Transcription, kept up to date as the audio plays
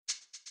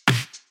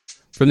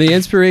From the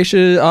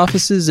Inspiration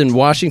offices in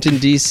Washington,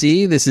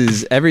 D.C., this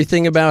is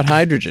Everything About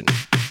Hydrogen.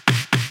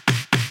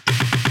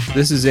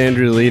 This is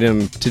Andrew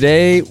Leadham.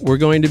 Today, we're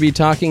going to be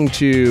talking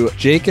to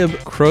Jacob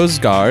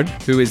Krogsgaard,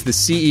 who is the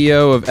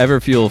CEO of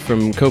Everfuel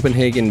from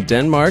Copenhagen,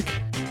 Denmark.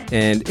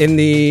 And in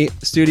the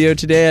studio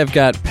today, I've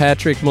got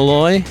Patrick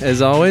Malloy,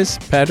 as always.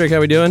 Patrick, how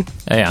we doing?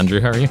 Hey,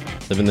 Andrew, how are you?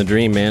 Living the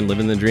dream, man.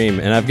 Living the dream.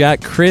 And I've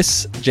got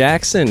Chris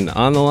Jackson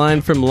on the line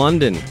from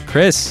London.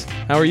 Chris,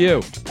 how are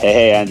you?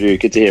 Hey, Andrew.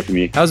 Good to hear from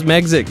you. How's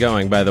Megxit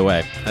going, by the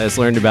way? I just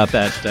learned about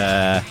that.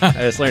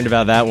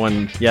 That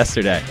one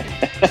yesterday.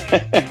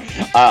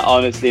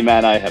 Honestly,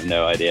 man, I have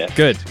no idea.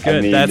 Good. I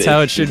mean, that's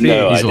how it should be.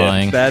 No He's idea.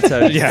 lying. That's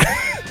how. Yeah,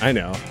 I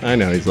know.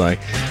 He's lying.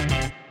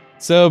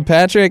 So,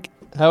 Patrick,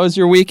 how was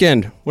your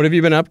weekend? What have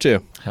you been up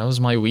to? How was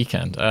my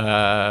weekend?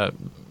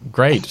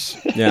 Great.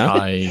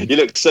 Yeah? You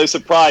look so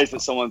surprised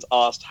that someone's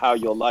asked how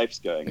your life's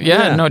going.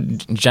 Yeah. No,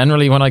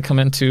 generally when I come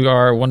into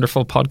our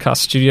wonderful podcast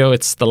studio,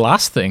 it's the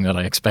last thing that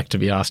I expect to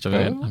be asked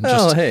about. I'm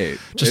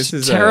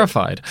just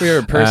terrified. We are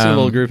a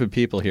personable group of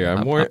people here.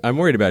 I'm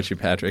worried about you,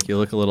 Patrick. You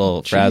look a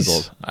little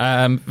frazzled.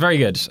 Very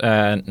good.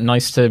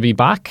 Nice to be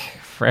back,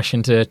 fresh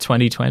into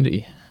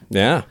 2020.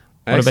 Yeah.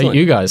 What about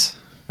you guys?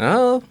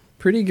 Oh,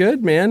 pretty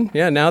good, man.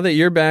 Yeah, now that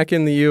you're back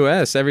in the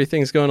U.S.,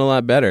 everything's going a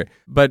lot better.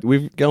 But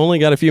we've only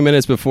got a few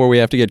minutes before we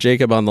have to get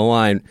Jacob on the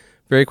line.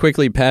 Very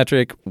quickly,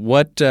 Patrick,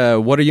 what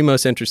are you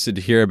most interested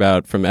to hear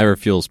about from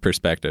Everfuel's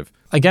perspective?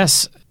 I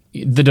guess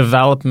the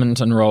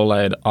development and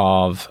rollout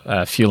of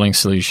fueling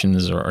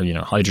solutions or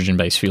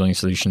hydrogen-based fueling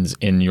solutions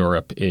in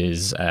Europe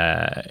is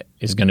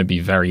going to be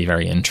very,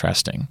 very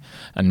interesting.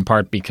 And in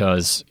part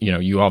because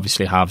you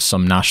obviously have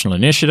some national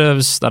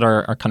initiatives that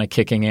are kind of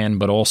kicking in,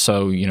 but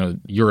also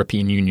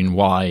European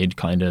Union-wide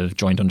kind of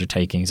joint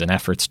undertakings and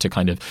efforts to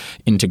kind of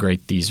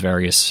integrate these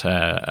various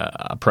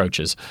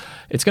approaches.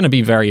 It's going to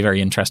be very,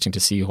 very interesting to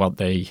see what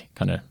they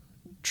kind of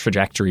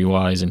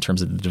trajectory-wise in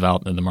terms of the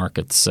development of the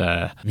markets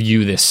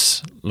view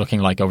this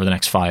looking like over the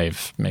next 3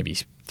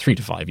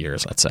 to 5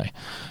 years, let's say.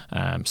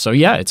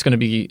 It's going to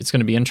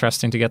be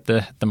interesting to get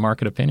the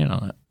market opinion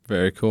on it.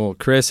 Very cool.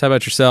 Chris, how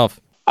about yourself?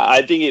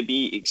 I think it'd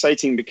be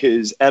exciting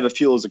because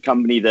Everfuel is a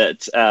company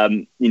that,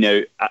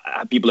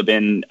 people have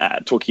been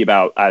talking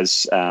about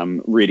as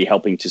really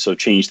helping to sort of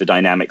change the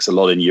dynamics a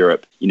lot in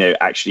Europe.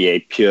 Actually a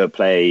pure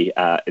play,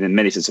 in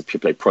many senses, a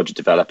pure play project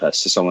developer.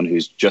 So someone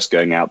who's just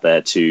going out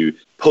there to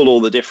pull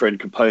all the different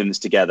components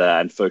together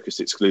and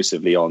focus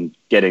exclusively on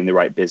getting the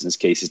right business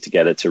cases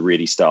together to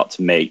really start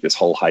to make this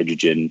whole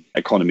hydrogen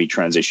economy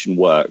transition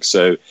work.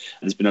 So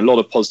there's been a lot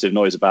of positive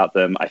noise about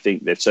them. I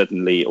think they've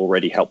certainly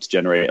already helped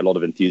generate a lot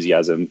of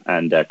enthusiasm,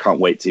 and can't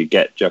wait to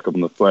get Jacob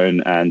on the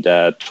phone and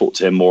talk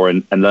to him more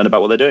and learn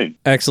about what they're doing.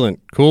 Excellent.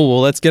 Cool.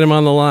 Well, let's get him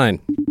on the line.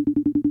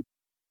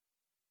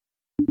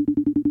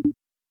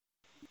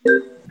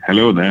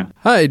 Hello there.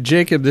 Hi,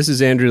 Jacob. This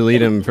is Andrew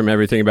Leadham from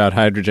Everything About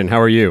Hydrogen. How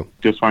are you?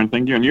 Just fine,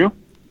 thank you. And you?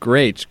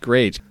 Great.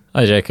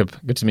 Hi, Jacob.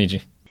 Good to meet you.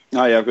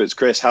 Hi, Jacob. It's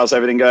Chris. How's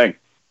everything going?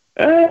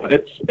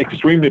 It's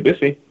extremely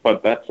busy,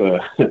 but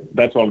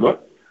that's all good.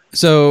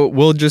 So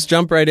we'll just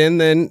jump right in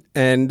then.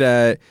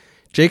 And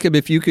Jacob,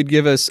 if you could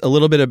give us a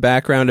little bit of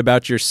background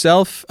about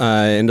yourself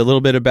and a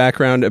little bit of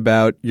background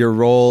about your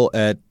role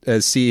as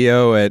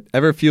CEO at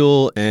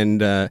Everfuel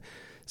and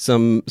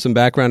some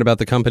background about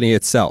the company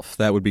itself,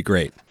 that would be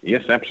great.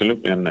 Yes,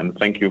 absolutely, and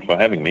thank you for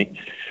having me.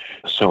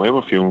 So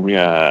Everfuel, we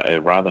are a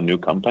rather new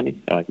company,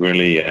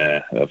 really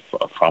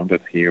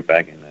founded here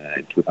back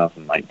in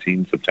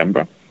 2019,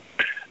 September.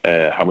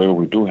 However,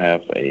 we do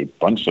have a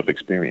bunch of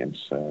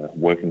experience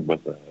working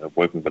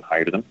with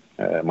hydrogen.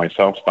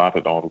 Myself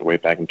started all the way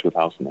back in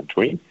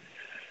 2003,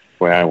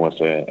 where I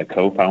was a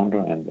co-founder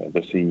and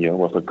the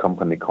CEO of a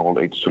company called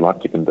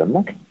H2Logic in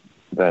Denmark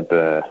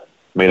that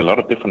made a lot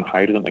of different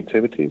hydrogen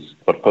activities,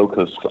 but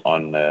focused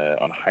on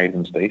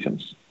hydrogen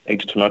stations.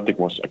 H2Logic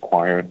was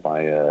acquired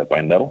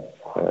by Nel,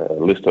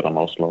 listed on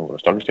Oslo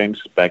Stock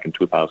Exchange back in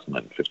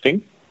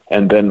 2015.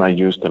 And then I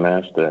used the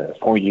last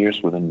 4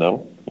 years within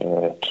Nel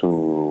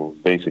to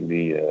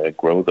basically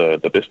grow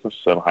the business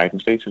of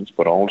hydrogen stations,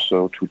 but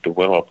also to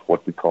develop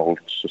what we call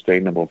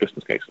sustainable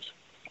business cases.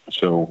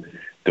 So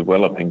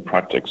developing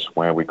projects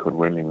where we could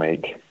really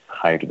make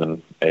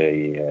hydrogen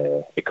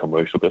a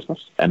commercial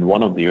business. And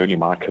one of the early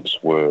markets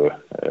were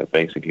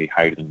basically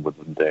hydrogen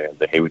within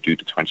the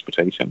heavy-duty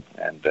transportation.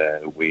 And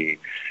we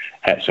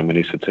had some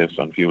initiatives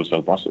on fuel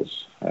cell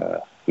buses.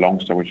 Long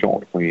story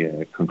short,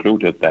 we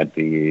concluded that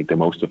the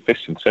most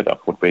efficient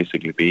setup would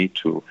basically be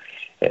to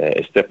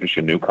establish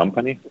a new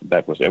company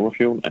that was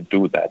Everfuel and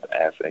do that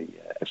as a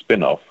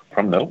spin-off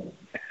from Nel.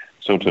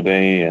 So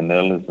today,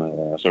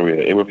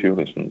 Everfuel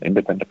is an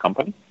independent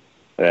company.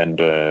 And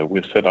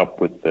we're set up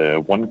with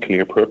one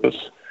clear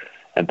purpose,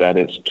 and that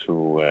is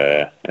to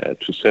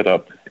set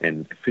up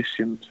an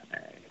efficient,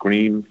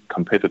 green,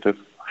 competitive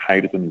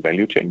hydrogen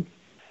value chain,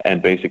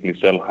 and basically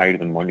sell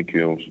hydrogen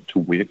molecules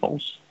to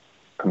vehicles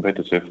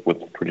competitive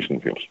with traditional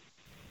fuels.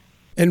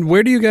 And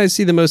where do you guys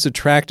see the most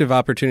attractive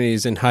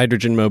opportunities in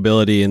hydrogen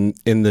mobility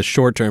in the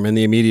short term and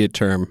the immediate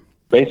term?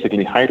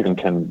 Basically,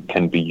 hydrogen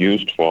can be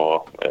used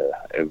for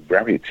a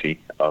variety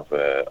of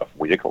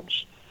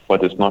vehicles,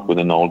 but it's not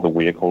within all the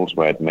vehicles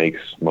where it makes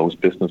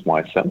most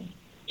business-wise sense.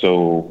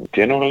 So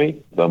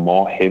generally, the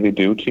more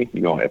heavy-duty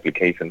your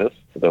application is,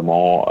 the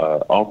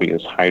more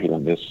obvious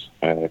hydrogen is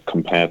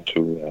compared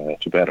to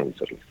batteries,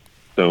 at least.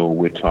 So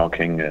we're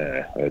talking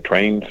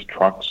trains,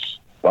 trucks,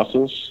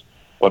 buses,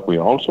 but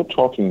we're also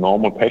talking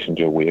normal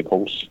passenger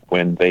vehicles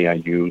when they are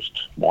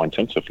used more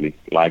intensively,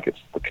 like it's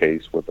the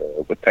case with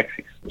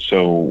taxis.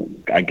 So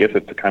I guess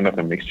it's a kind of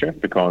a mixture,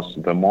 because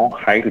the more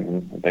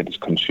hydrogen that is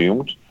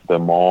consumed, the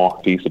more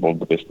feasible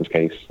the business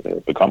case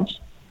becomes.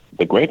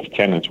 The greatest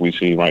challenge we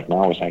see right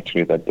now is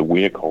actually that the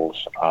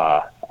vehicles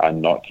are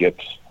not yet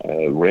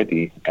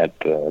ready at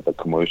the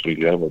commercial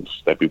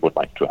levels that we would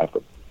like to have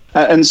them.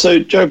 And so,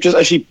 Joe, just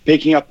actually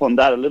picking up on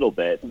that a little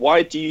bit,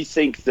 why do you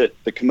think that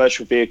the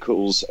commercial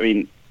vehicles, I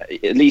mean,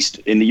 at least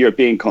in the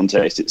European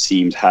context, it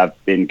seems have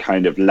been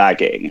kind of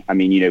lagging? I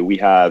mean,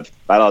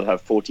 Ballard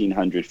have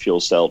 1,400 fuel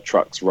cell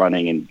trucks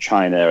running in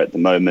China at the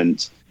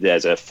moment.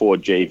 There's a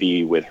Ford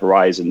JV with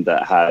Horizon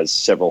that has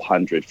several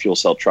hundred fuel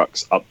cell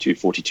trucks up to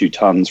 42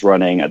 tons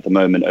running at the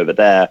moment over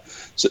there.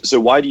 So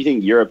why do you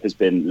think Europe has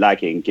been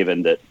lagging,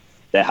 given that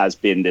there has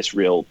been this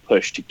real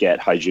push to get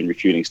hydrogen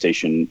refueling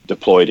station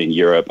deployed in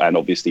Europe, and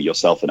obviously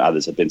yourself and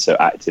others have been so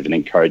active in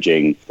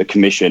encouraging the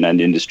Commission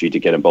and industry to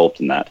get involved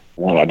in that?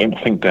 Well, I don't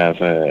think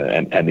there's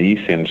an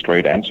easy and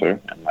straight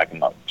answer, and I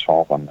cannot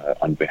talk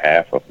on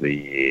behalf of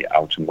the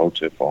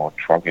automotive or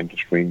truck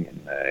industry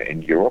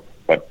in Europe.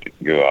 But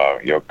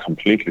you're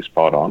completely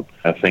spot on.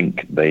 I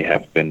think they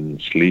have been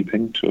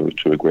sleeping to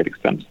a great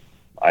extent.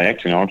 I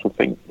actually also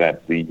think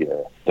that the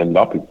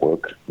lobby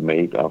work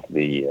made of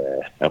the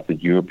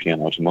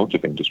European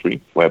automotive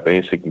industry, where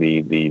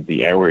basically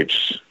the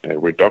average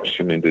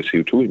reduction in the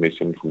CO2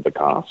 emissions from the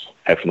cars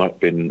have not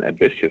been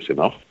ambitious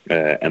enough,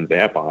 and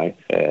thereby,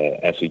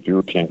 as a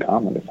European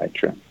car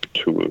manufacturer,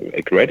 to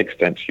a great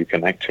extent, you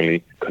can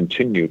actually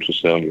continue to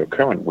sell your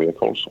current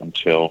vehicles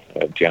until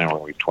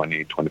January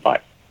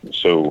 2025.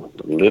 So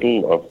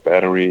little of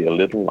battery, a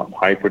little of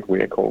hybrid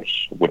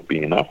vehicles would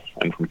be enough.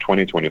 And from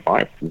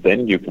 2025,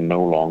 then you can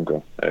no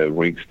longer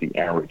reach the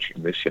average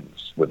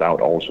emissions without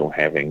also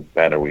having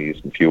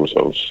batteries and fuel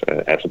cells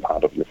as a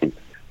part of your fleet.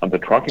 On the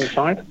trucking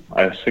side,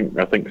 I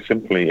think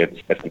simply it's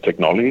the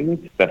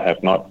technology that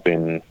have not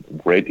been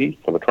ready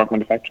for the truck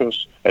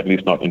manufacturers, at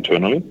least not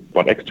internally,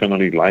 but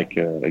externally, like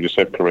you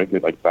said correctly,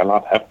 like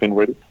Ballard have been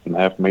ready and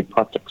have made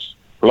projects.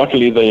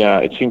 Luckily,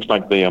 it seems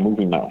like they are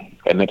moving now,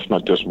 and it's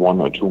not just one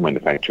or two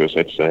manufacturers.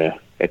 It's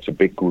a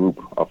big group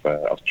of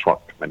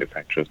truck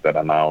manufacturers that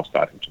are now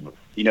starting to move.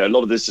 A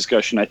lot of this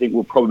discussion, I think,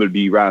 will probably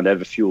be around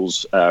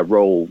Everfuel's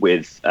role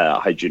with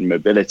hydrogen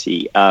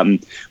mobility.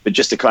 But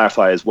just to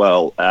clarify as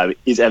well,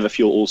 is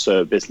Everfuel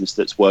also a business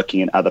that's working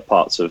in other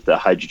parts of the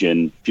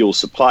hydrogen fuel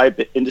supply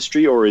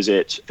industry, or is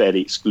it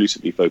fairly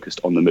exclusively focused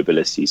on the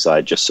mobility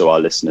side, just so our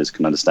listeners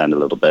can understand a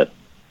little bit?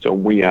 So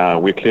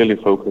we're clearly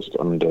focused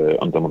on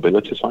the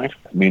mobility side,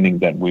 meaning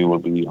that we will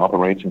be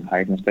operating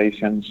hydrogen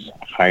stations,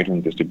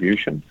 hydrogen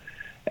distribution,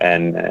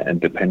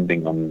 and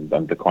depending on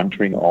the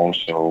country,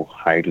 also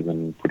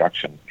hydrogen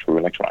production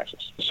through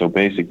electrolyzers. So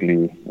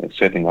basically,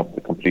 setting up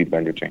the complete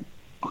value chain.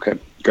 Okay,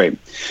 great.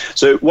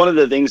 So one of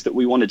the things that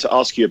we wanted to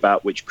ask you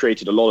about, which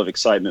created a lot of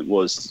excitement,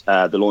 was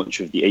the launch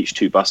of the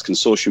H2 Bus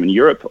Consortium in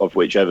Europe, of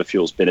which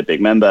Everfuel's been a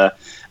big member.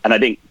 And I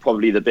think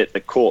probably the bit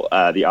that caught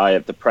the eye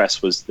of the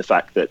press was the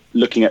fact that,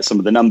 looking at some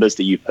of the numbers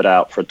that you put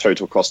out for a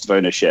total cost of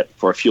ownership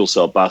for a fuel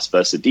cell bus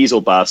versus a diesel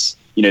bus,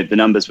 the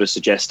numbers were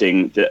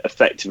suggesting that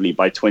effectively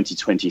by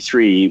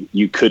 2023,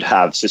 you could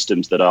have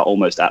systems that are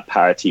almost at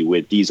parity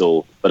with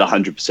diesel, but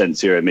 100%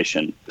 zero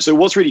emission. So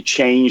what's really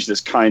changed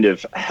that's kind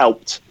of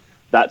helped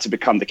that to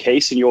become the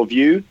case in your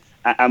view?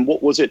 And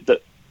what was it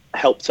that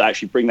helped to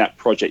actually bring that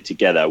project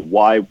together?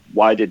 Why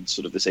did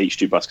sort of this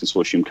H2 Bus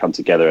Consortium come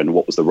together, and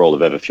what was the role of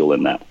Everfuel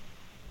in that?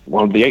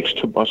 Well, the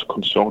H2 Bus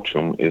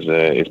Consortium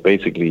is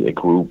basically a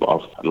group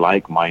of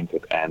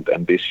like-minded and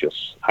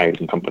ambitious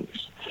hydrogen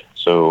companies.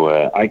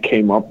 So I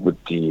came up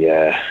with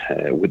the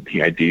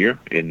idea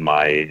in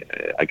my,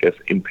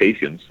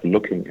 impatience,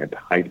 looking at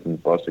hydrogen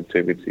bus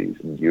activities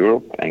in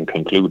Europe, and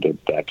concluded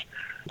that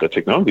the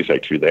technology is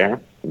actually there.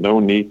 No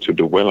need to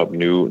develop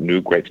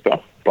new great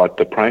stuff, but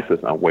the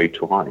prices are way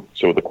too high.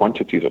 So the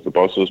quantities of the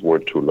buses were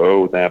too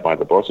low, thereby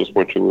the buses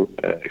were too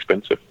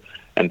expensive,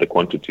 and the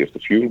quantity of the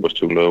fuel was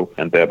too low,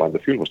 and thereby the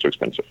fuel was too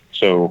expensive.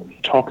 So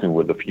talking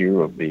with a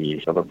few of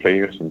the other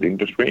players in the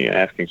industry,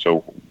 asking,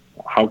 so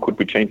how could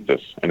we change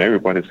this? And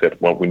everybody said,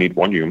 well, we need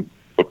volume,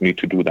 but we need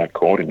to do that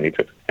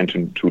coordinated, and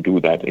to do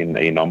that in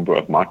a number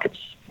of markets.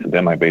 And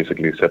then I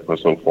basically set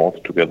myself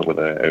forth together with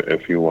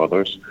a few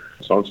others,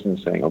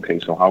 consultants, saying, okay,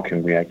 so how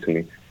can we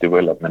actually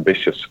develop an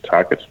ambitious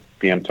target?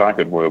 The end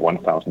target were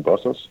 1,000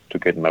 buses to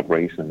get in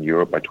operation in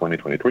Europe by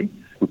 2023.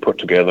 We put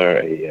together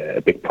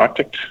a big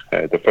project,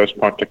 the first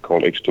project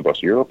called H2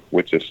 Bus Europe,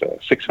 which is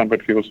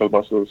 600 fuel cell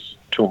buses,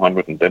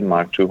 200 in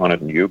Denmark,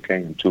 200 in the UK,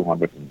 and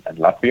 200 in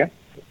Latvia.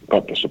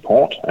 Got the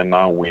support, and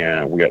now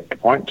we're at the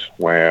point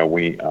where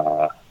we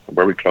are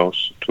very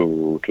close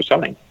to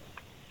selling.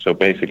 So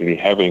basically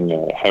having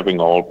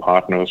all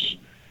partners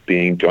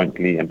being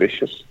jointly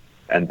ambitious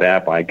and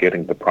thereby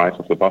getting the price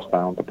of the bus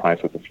down, the price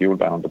of the fuel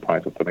down, the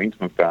price of the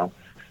maintenance down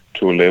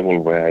to a level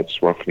where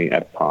it's roughly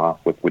at par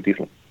with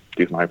diesel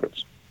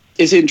hybrids.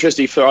 It's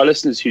interesting for our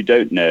listeners who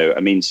don't know. I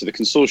mean, so the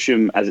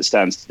consortium as it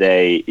stands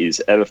today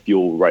is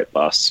Everfuel,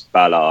 Wrightbus,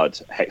 Ballard,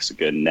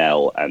 Hexagon,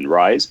 Nel, and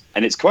Rise.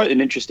 And it's quite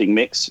an interesting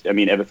mix. I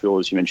mean, Everfuel,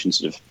 as you mentioned,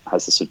 sort of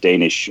has the sort of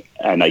Danish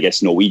and I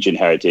guess Norwegian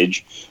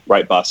heritage.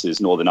 Wrightbus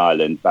is Northern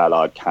Ireland,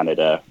 Ballard,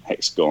 Canada,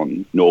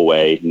 Hexagon,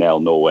 Norway, Nel,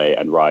 Norway,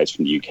 and Rise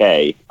from the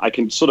UK. I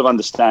can sort of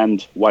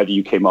understand why the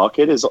UK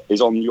market is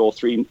on your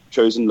three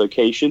chosen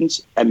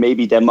locations, and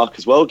maybe Denmark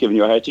as well, given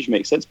your heritage,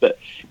 makes sense. But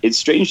it's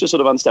strange to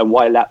sort of understand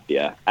why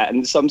Latvia. And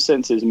in some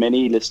senses,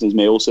 many listeners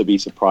may also be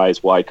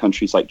surprised why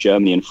countries like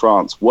Germany and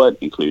France weren't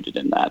included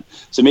in that.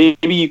 So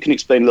maybe you can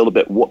explain a little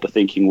bit what the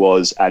thinking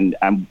was and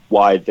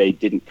why they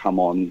didn't come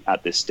on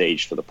at this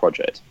stage for the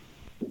project.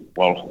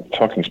 Well,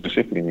 talking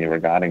specifically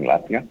regarding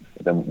Latvia,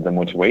 the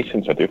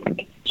motivations are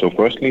different. So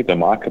firstly, the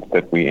markets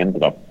that we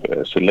ended up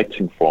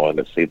selecting for,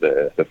 let's say,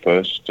 the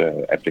first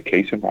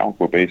application round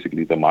were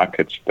basically the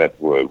markets that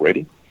were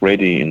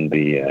ready in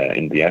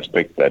the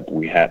aspect that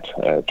we had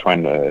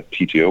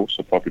PTOs,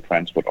 so public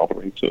transport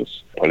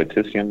operators,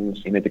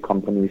 politicians, energy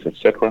companies,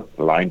 etc.,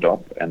 lined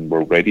up and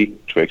were ready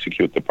to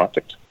execute the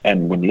project.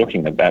 And when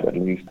looking at that, at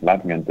least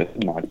Latvia and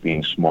Denmark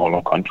being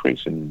smaller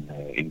countries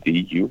in the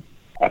EU,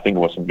 I think it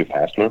was simply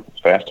faster,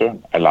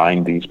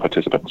 align these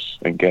participants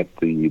and get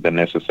the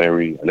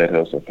necessary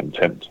letters of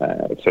intent,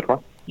 etc.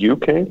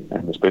 UK,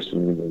 and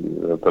especially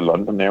the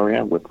London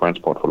area with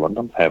Transport for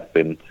London, have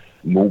been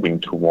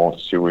moving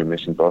towards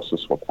zero-emission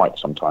buses for quite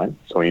some time.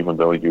 So even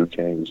though UK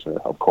is,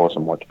 of course, a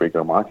much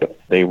bigger market,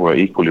 they were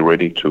equally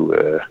ready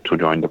to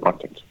join the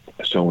project.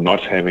 So not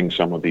having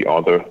some of the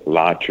other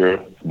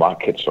larger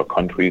markets or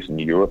countries in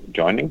Europe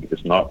joining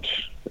is not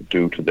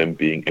due to them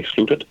being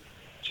excluded,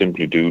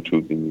 simply due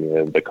to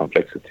the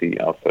complexity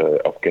of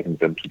getting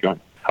them to join.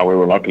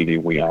 However, luckily,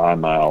 we are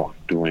now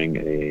doing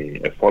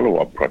a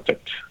follow-up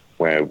project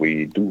where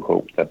we do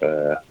hope that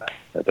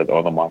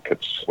other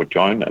markets will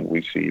join, and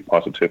we see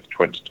positive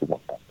trends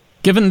towards that.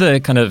 Given the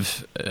kind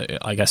of,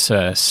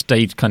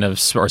 state kind of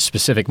or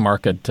specific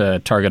market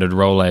targeted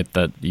rollout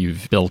that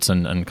you've built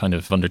and kind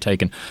of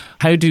undertaken,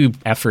 how do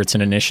efforts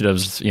and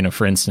initiatives,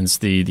 for instance,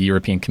 the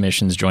European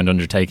Commission's joint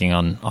undertaking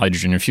on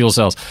hydrogen and fuel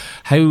cells,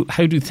 how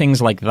do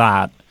things like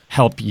that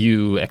help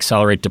you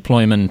accelerate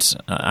deployment?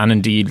 And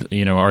indeed,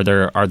 are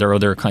there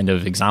other kind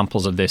of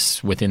examples of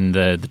this within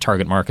the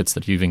target markets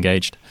that you've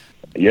engaged?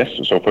 Yes.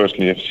 So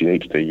firstly,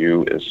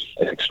 FCH-TU is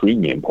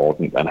extremely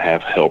important and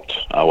have helped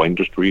our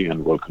industry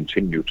and will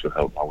continue to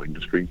help our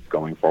industry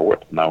going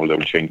forward. Now they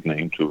will change the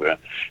name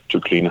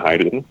to Clean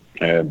Hydrogen.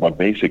 But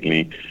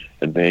basically,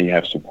 they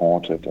have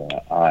supported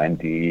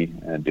R&D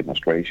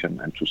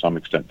demonstration and to some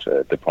extent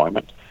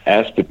deployment.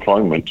 As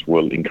deployment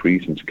will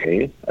increase in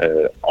scale,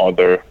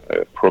 other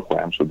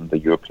programs within the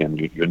European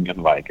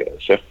Union like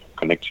CEF,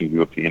 Connecting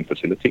European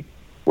Facility,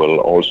 will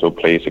also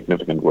play a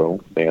significant role.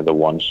 They are the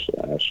ones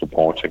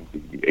supporting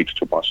the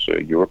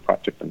H2Bus Europe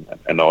project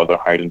and other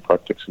hydrogen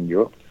projects in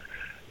Europe.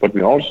 But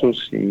we also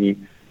see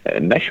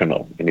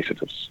national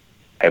initiatives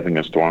having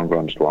a stronger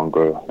and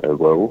stronger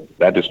role.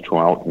 That is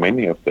throughout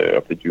many of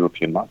the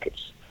European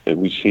markets.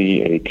 We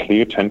see a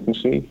clear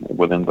tendency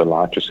within the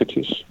larger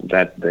cities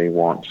that they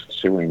want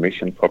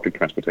zero-emission public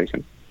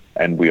transportation.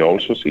 And we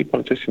also see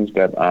politicians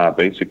that are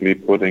basically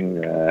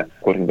putting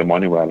the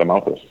money where their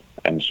mouth is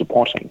and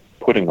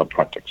putting up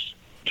projects.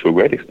 To a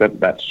great extent,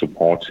 that's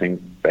supporting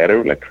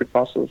better electric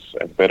buses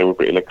and better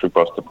electric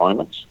bus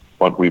deployments.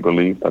 But we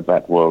believe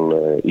that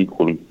will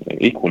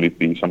equally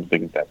be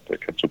something that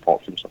can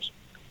support fuel cells.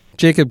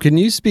 Jacob, can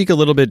you speak a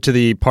little bit to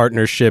the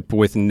partnership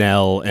with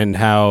Nel and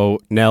how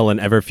Nel and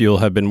Everfuel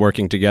have been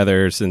working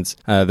together since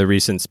the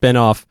recent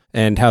spinoff,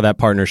 and how that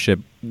partnership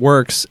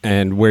works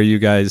and where you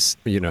guys,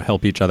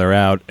 help each other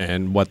out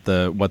and what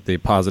the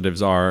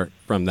positives are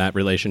from that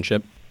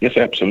relationship? Yes,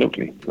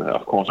 absolutely.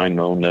 Of course, I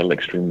know Nel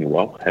extremely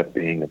well, have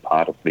been a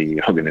part of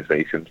the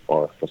organization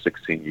for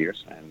 16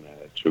 years, and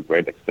to a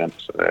great extent,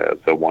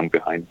 the one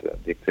behind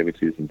the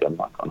activities in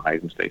Denmark on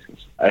hydrogen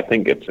stations. I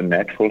think it's a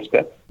natural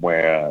step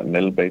where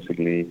Nel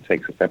basically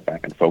takes a step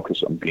back and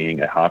focus on being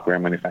a hardware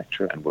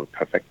manufacturer and will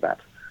perfect that.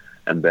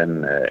 And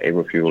then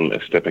Everfuel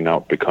is stepping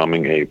out,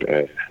 becoming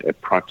a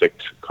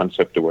project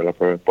concept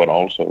developer, but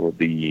also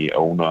the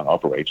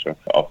owner-operator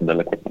of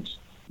Nel equipment.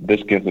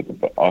 This gives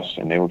us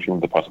and Everfuel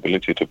the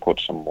possibility to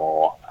put some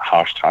more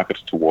harsh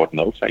targets toward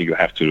Nel. Say you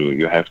have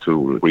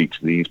to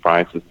reach these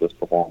prices, this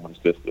performance,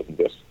 this and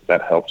this.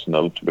 That helps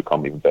Nel to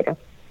become even better.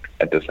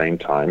 At the same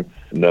time,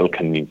 Nel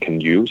can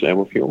use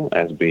Everfuel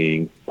as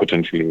being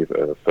potentially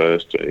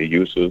first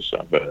users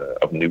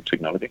of new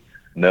technology.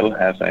 Nel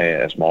has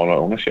a smaller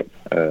ownership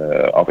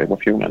of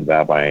Everfuel, and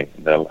thereby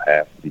Nel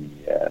have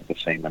the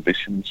same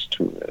ambitions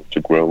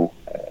to grow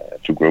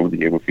the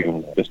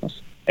Everfuel business.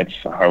 It's,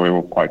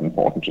 however, quite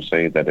important to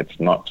say that it's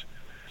not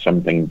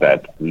something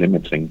that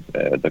limiting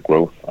the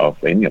growth of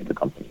any of the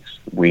companies.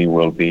 we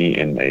will be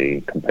in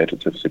a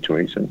competitive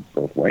situation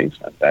both ways,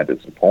 and that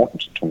is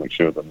important to make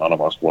sure that none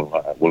of us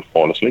will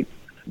fall asleep.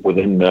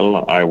 Within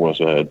Nel, I was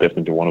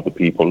definitely one of the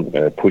people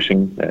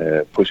pushing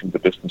the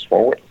business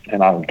forward,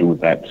 and I'll do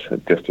that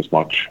just as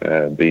much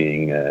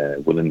being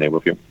within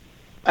NaVerFuel.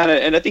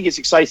 And I think it's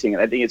exciting,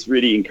 and I think it's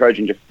really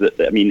encouraging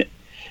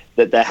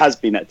that there has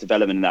been that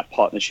development and that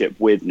partnership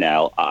with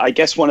Nel. I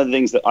guess one of the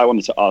things that I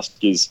wanted to ask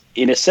is,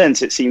 in a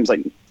sense, it seems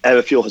like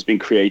Everfuel has been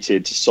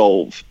created to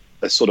solve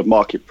a sort of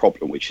market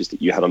problem, which is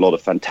that you had a lot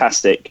of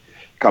fantastic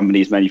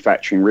companies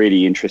manufacturing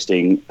really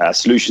interesting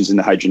solutions in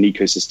the hydrogen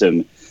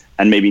ecosystem,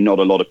 and maybe not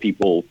a lot of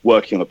people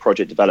working on the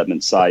project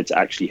development side to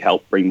actually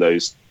help bring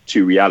those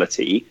to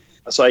reality.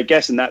 So I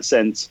guess in that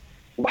sense,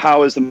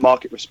 how has the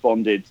market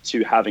responded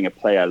to having a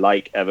player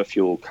like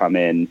Everfuel come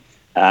in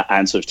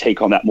and sort of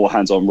take on that more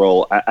hands-on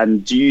role?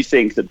 And do you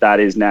think that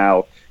is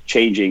now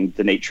changing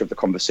the nature of the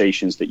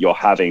conversations that you're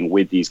having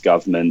with these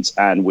governments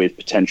and with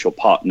potential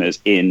partners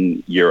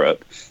in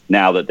Europe,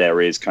 now that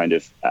there is kind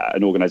of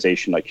an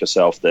organization like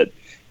yourself that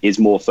is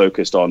more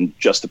focused on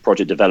just the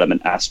project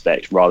development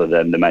aspect rather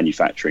than the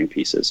manufacturing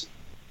pieces?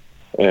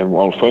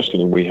 Well,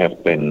 firstly, we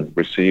have been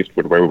received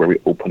with very, very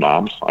open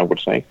arms, I would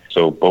say.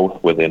 So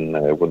both within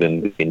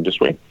the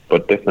industry,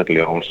 but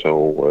definitely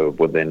also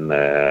within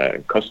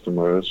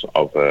customers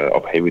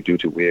of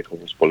heavy-duty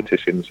vehicles,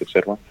 politicians,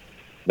 etc.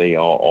 They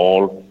are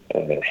all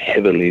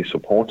heavily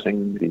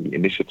supporting the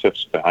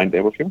initiatives behind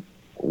Everfuel.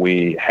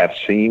 We have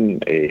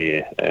seen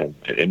an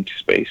empty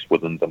space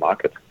within the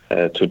market.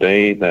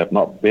 Today, there have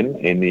not been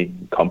any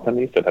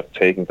companies that have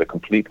taken the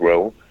complete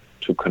role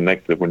to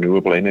connect the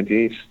renewable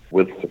energies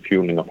with the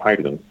fueling of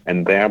hydrogen.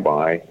 And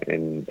thereby,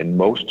 in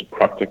most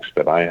projects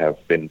that I have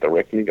been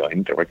directly or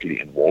indirectly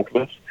involved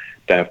with,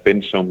 there have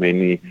been so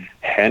many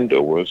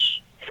handovers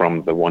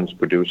from the ones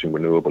producing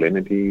renewable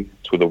energy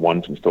to the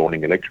ones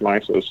installing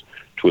electrolyzers,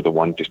 to the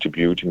one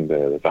distributing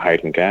the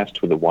hydrogen gas,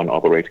 to the one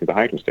operating the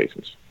hydrogen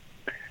stations.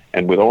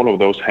 And with all of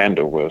those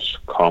handovers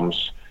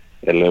comes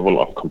a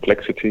level of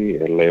complexity,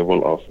 a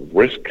level of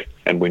risk.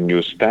 And when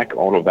you stack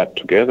all of that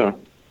together,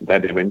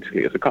 that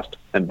eventually is a cost.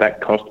 And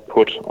that cost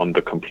put on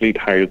the complete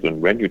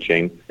hydrogen value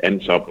chain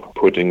ends up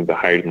putting the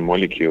hydrogen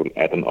molecule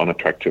at an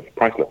unattractive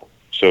price level.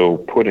 So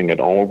putting it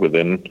all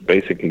within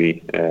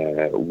basically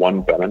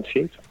one balance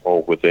sheet,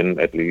 or within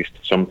at least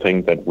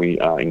something that we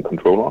are in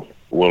control of,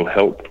 will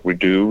help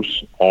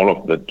reduce all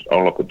of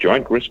the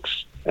joint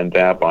risks, and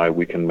thereby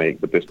we can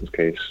make the business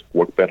case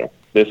work better.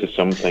 This is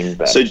something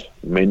that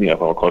many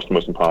of our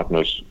customers and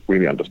partners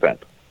really understand.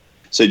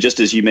 So just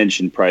as you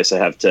mentioned, Price,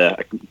 I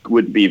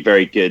wouldn't be a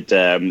very good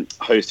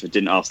host if I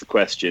didn't ask the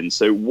question.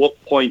 So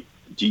what point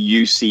do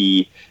you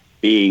see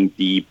being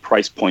the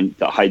price point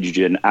that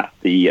hydrogen at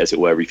the, as it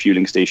were,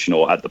 refueling station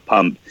or at the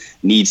pump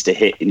needs to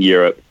hit in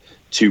Europe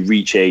to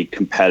reach a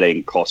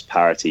compelling cost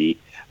parity?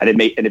 And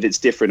if it's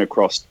different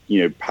across,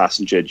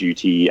 passenger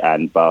duty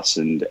and bus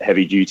and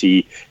heavy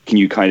duty, can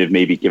you kind of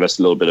maybe give us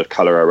a little bit of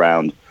color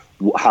around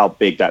how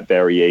big that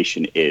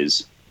variation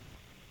is?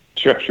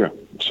 Sure.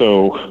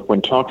 So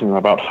when talking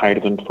about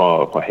hydrogen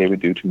for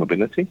heavy-duty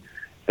mobility,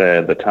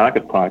 the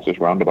target price is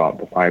around about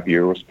the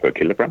 €5 per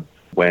kilogram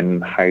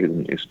when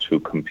hydrogen is to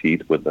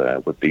compete with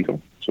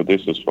diesel. So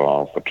this is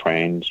for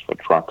trains, for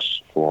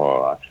trucks,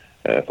 for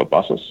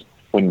buses.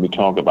 When we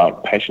talk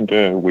about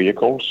passenger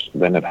vehicles,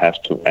 then it has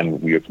to, and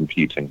we are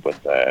competing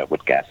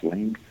with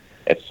gasoline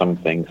at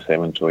something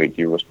 €7 to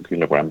 €8 per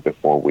kilogram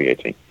before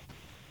VAT.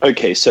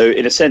 Okay, so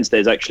in a sense,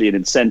 there's actually an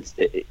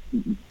incentive.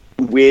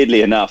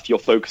 Weirdly enough, you're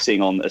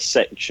focusing on a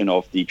section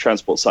of the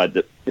transport side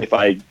that, if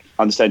I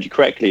understand you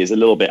correctly, is a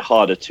little bit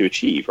harder to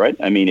achieve, right?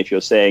 I mean, if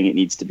you're saying it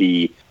needs to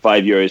be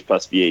 €5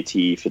 plus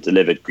VAT for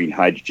delivered green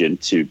hydrogen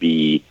to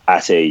be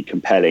at a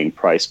compelling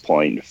price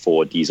point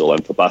for diesel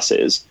and for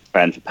buses,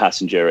 and for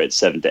passenger it's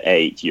 €7 to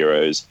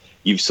 €8,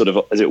 you've sort of,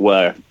 as it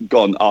were,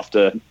 gone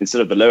after,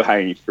 instead of the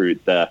low-hanging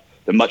fruit, the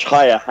much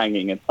higher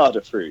hanging and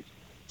harder fruit.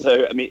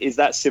 So, I mean, is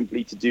that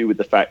simply to do with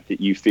the fact that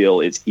you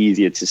feel it's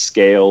easier to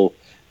scale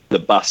the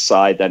bus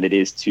side than it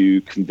is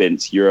to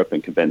convince Europe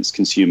and convince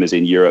consumers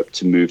in Europe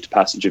to move to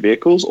passenger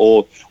vehicles?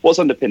 Or what's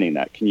underpinning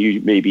that? Can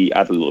you maybe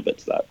add a little bit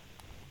to that?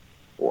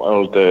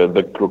 Well,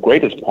 the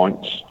greatest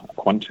point,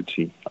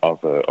 quantity of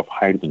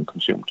hydrogen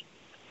consumed.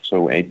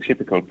 So a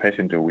typical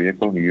passenger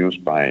vehicle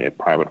used by a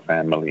private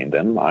family in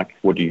Denmark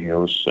would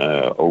use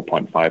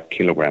 0.5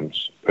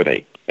 kilograms per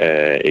day.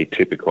 A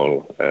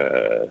typical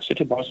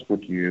city bus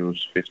would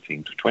use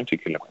 15 to 20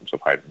 kilograms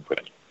of hydrogen per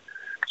day.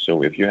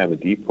 So if you have a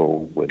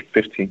depot with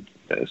 50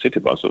 city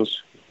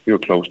buses, you're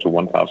close to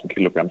 1,000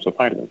 kilograms of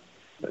hydrogen.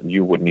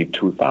 You would need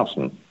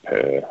 2,000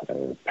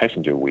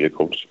 passenger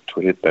vehicles to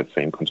hit that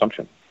same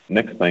consumption.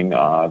 Next thing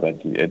are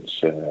that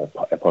it's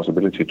a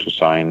possibility to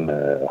sign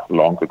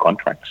longer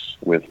contracts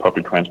with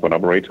public transport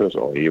operators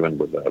or even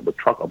with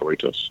truck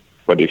operators.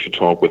 But if you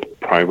talk with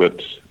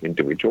private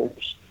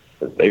individuals,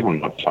 they will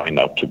not sign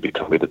up to be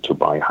committed to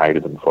buy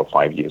hydrogen for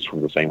 5 years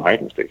from the same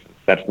hydrogen station.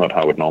 That's not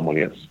how it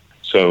normally is.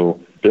 So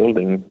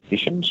building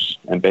missions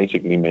and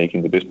basically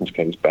making the business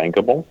case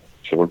bankable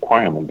It's a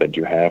requirement that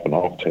you have an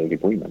off-take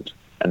agreement.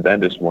 And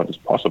that is what is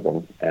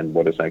possible and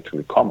what is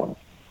actually common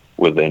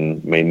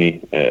within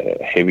many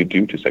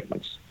heavy-duty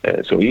segments.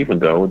 So even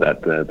though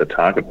that the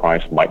target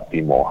price might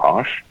be more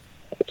harsh,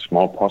 it's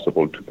more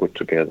possible to put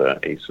together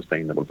a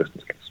sustainable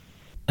business case.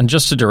 And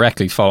just to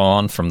directly follow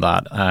on from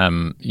that,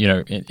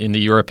 in the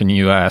Europe and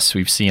US,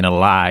 we've seen a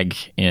lag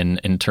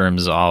in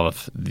terms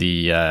of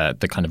the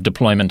kind of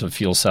deployment of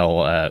fuel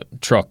cell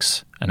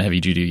trucks and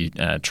heavy duty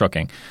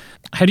trucking.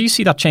 How do you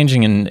see that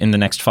changing in the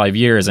next 5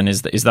 years? And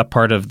is that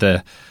part of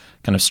the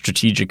kind of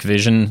strategic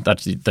vision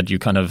that you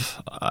kind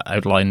of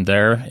outlined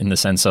there, in the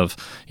sense of,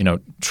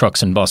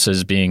 trucks and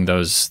buses being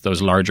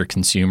those larger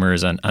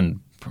consumers and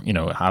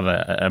have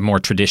a more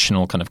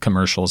traditional kind of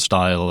commercial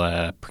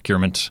style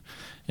procurement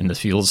in the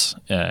fuels,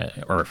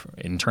 or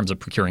in terms of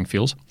procuring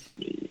fuels?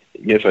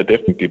 Yes, I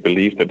definitely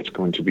believe that it's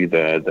going to be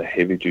the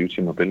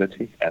heavy-duty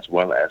mobility as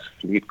well as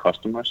fleet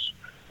customers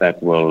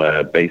that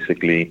will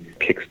basically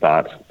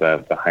kickstart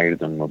the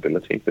hydrogen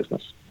mobility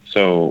business.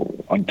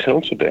 So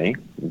until today,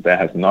 there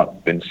has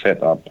not been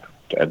set up,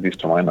 at least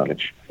to my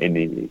knowledge,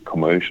 any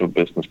commercial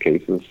business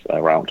cases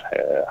around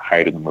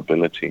hydrogen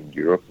mobility in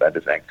Europe that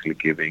is actually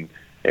giving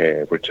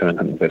a return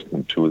on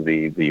investment to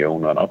the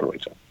owner and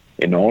operator.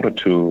 In order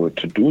to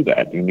do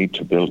that, you need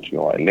to build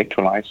your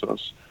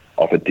electrolyzers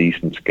of a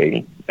decent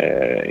scale.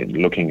 In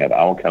looking at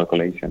our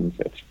calculations,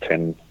 it's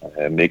 10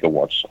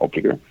 megawatts or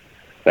bigger.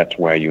 That's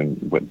where you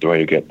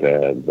get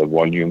the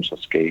volumes of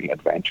scale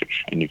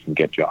advantage, and you can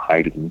get your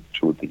hydrogen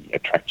to the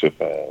attractive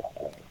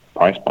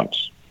price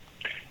points.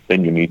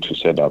 Then you need to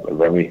set up a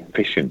very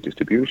efficient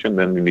distribution.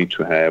 Then you need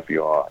to have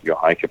your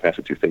high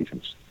capacity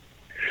stations.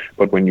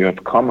 But when you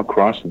have come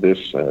across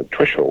this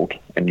threshold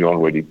and you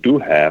already do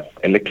have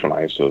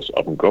electrolyzers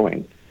up and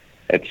going,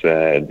 it's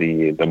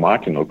the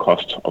marginal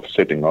cost of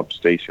setting up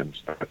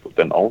stations that would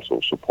then also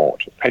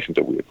support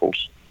passenger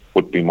vehicles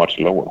would be much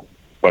lower.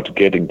 But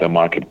getting the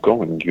market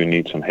going, you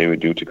need some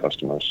heavy-duty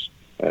customers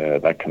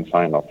that can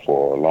sign up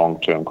for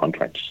long-term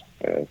contracts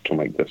to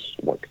make this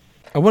work.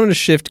 I wanted to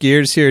shift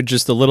gears here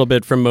just a little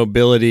bit from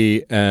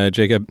mobility,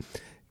 Jacob.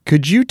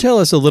 Could you tell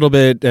us a little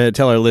bit,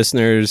 tell our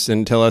listeners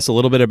and tell us a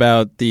little bit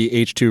about the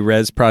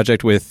H2Res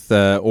project with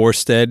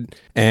Ørsted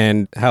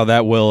and how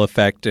that will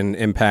affect and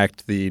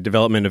impact the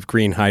development of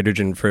green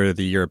hydrogen for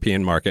the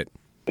European market?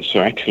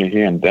 So actually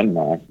here in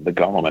Denmark, the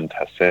government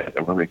has set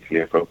a very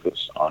clear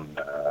focus on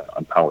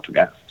power to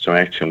gas. So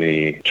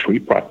actually 3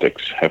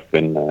 projects have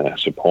been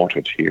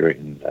supported here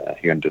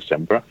in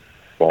December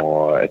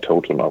for a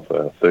total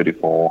of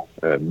 34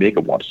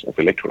 megawatts of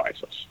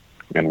electrolyzers.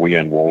 And we are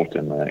involved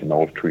in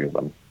all 3 of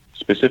them.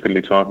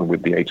 Specifically talking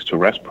with the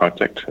H2Res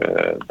project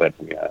that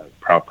we are a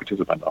proud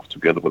participant of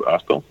together with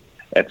Ørsted.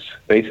 It's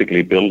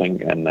basically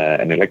building an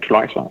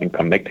electrolyzer and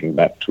connecting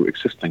that to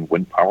existing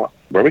wind power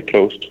very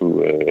close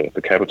to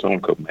the capital,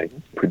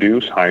 Copenhagen.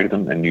 Produce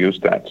hydrogen and use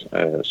that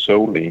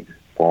solely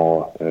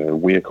for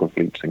vehicle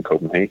fleets in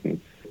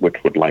Copenhagen, which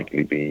would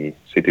likely be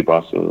city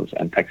buses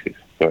and taxis.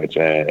 So it's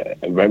a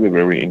very,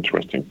 very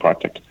interesting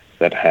project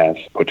that has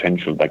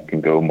potential that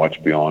can go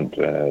much beyond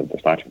the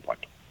starting point.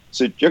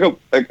 So, Jacob,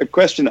 a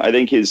question that I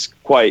think is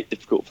quite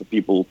difficult for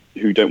people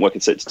who don't work in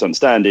sector to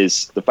understand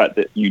is the fact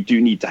that you do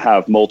need to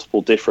have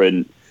multiple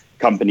different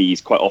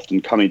companies quite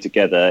often coming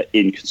together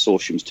in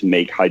consortiums to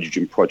make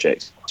hydrogen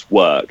projects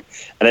work.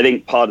 And I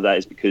think part of that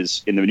is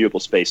because in the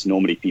renewable space,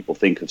 normally people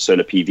think of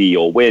solar PV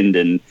or wind,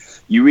 and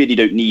you really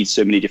don't need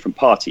so many different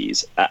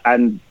parties.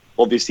 And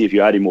obviously, if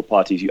you're adding more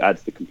parties, you add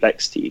to the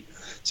complexity.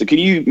 So can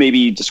you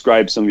maybe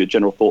describe some of your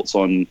general thoughts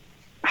on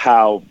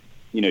how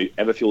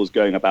Everfuel is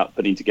going about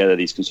putting together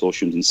these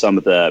consortiums and some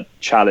of the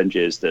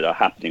challenges that are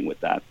happening with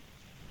that?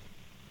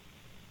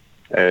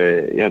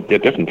 Yeah,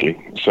 definitely.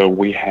 So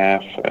we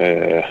have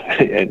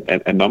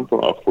a number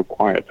of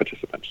required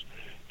participants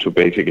to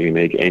basically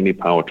make any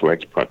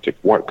power-to-X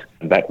project work.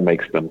 And that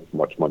makes them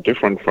much more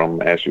different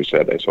from, as you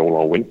said, a solar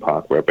or wind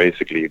park, where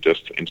basically you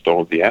just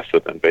install the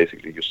asset and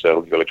basically you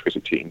sell your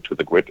electricity into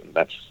the grid, and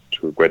that's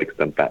to a great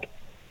extent that.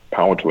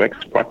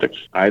 Power-to-X projects,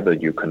 either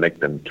you connect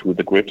them to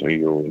the grid or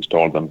you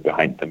install them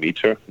behind the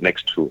meter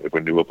next to a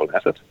renewable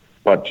asset.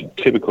 But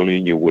typically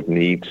you would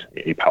need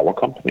a power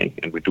company,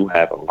 and we do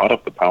have a lot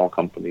of the power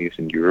companies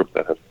in Europe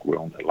that have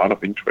grown a lot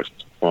of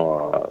interest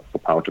for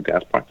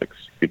power-to-gas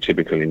projects. You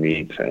typically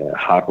need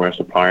hardware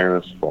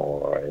suppliers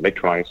for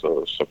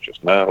electrolyzers such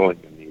as Nel,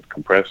 you need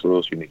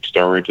compressors, you need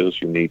storages,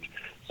 you need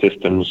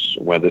systems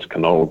where this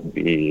can all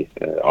be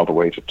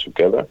operated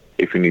together.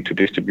 If you need to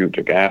distribute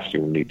your gas,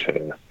 you need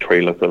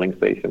trailer filling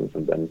stations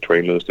and then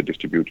trailers to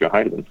distribute your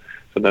hydrogen.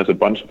 So there's a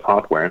bunch of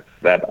hardware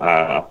that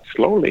are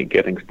slowly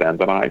getting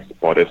standardized,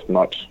 but it's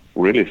not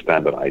really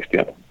standardized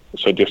yet.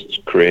 So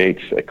just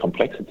creates a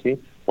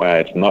complexity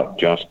where it's not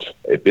just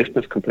a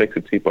business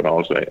complexity, but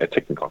also a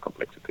technical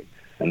complexity.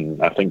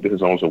 And I think this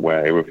is also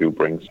where Everfuel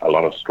brings a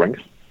lot of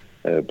strength.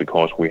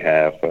 Because we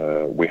have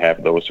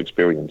those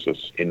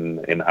experiences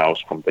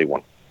in-house from day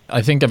one.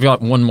 I think I've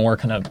got one more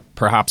kind of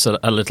perhaps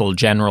a little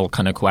general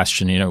kind of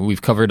question.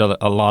 We've covered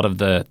a lot of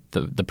the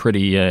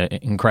pretty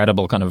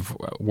incredible kind of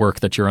work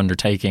that you're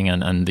undertaking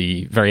and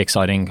the very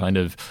exciting kind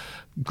of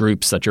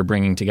groups that you're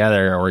bringing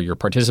together or you're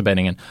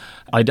participating in.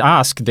 I'd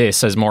ask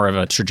this as more of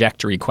a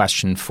trajectory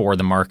question for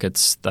the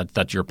markets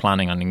that you're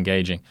planning on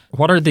engaging.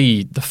 What are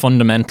the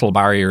fundamental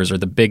barriers or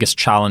the biggest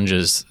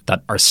challenges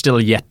that are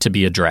still yet to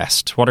be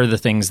addressed? What are the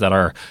things that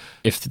are,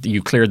 if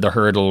you cleared the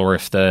hurdle or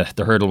if the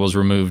hurdle was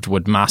removed,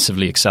 would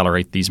massively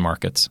accelerate these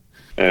markets?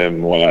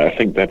 Well, I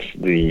think that's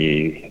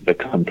the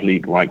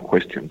complete right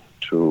question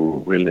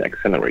to really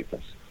accelerate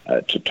this.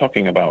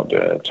 Talking about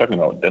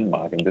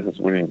Denmark, and this is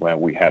really where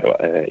we had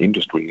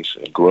industries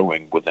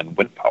growing within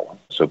wind power.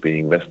 So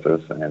being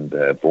Vestas and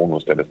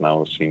Bonus, that is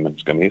now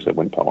Siemens Gamesa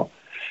Wind Power,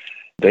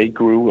 they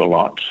grew a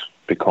lot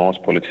because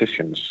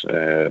politicians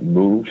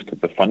moved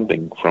the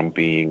funding from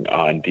being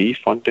R&D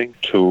funding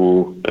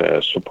to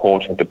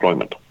support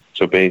deployment.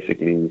 So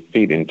basically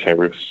feed-in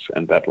tariffs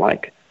and that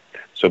like.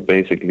 So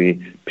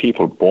basically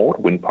people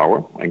bought wind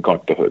power and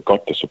got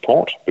the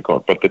support,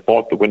 but they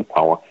bought the wind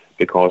power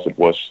because it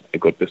was a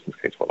good business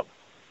case for them.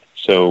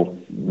 So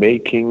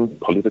making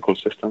political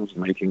systems,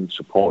 making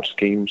support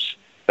schemes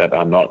that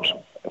are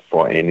not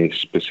for any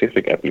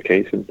specific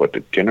application, but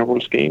the general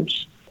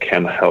schemes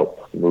can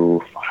help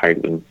move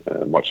hydrogen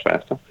much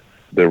faster.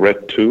 The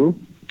RED II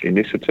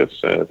initiatives,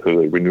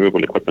 the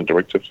Renewable Equipment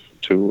Directive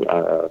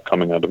 2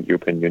 coming out of the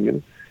European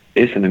Union,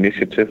 is an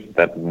initiative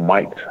that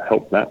might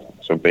help that.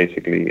 So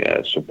basically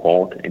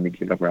support any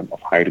kilogram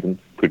of hydrogen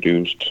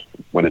produced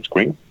when it's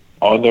green.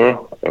 Other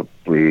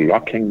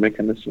blocking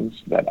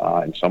mechanisms that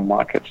are in some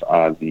markets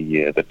are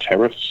the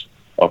tariffs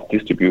of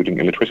distributing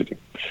electricity.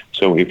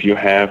 So if you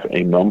have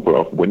a number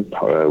of wind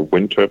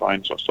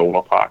turbines or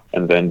solar parks,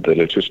 and then the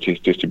electricity is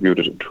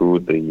distributed through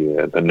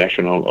the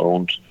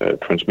national-owned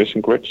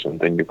transmission grids, and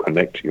then you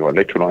connect your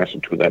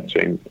electrolyzer to that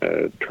same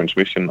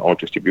transmission or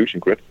distribution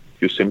grid,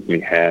 you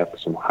simply have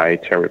some high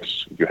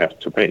tariffs you have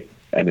to pay.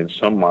 And in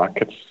some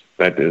markets,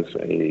 that is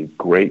a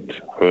great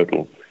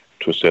hurdle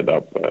to set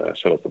up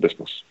the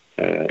business.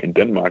 In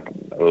Denmark,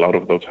 a lot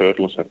of those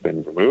hurdles have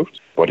been removed.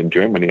 But in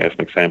Germany, as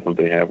an example,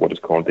 they have what is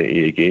called the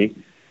EEG,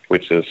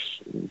 which is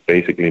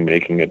basically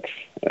making it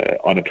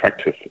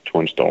unattractive to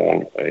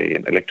install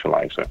an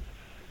electrolyzer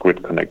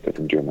grid connected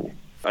in Germany.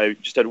 I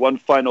just had one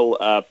final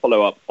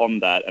follow-up on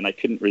that, and I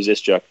couldn't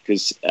resist, Jack,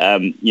 because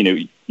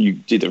you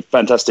did a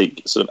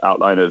fantastic sort of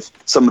outline of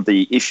some of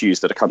the issues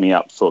that are coming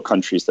up for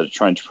countries that are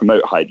trying to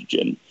promote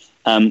hydrogen.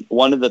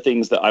 One of the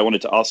things that I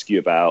wanted to ask you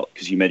about,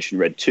 because you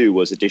mentioned RED II,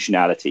 was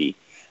additionality.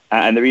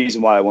 And the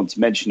reason why I want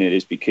to mention it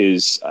is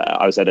because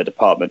I was at a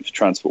Department for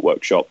Transport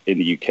workshop in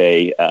the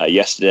UK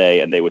yesterday,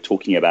 and they were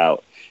talking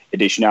about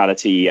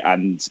additionality,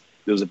 and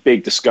there was a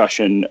big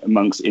discussion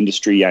amongst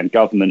industry and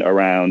government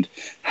around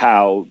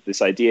how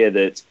this idea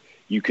that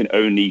you can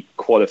only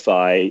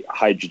qualify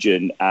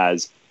hydrogen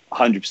as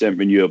 100%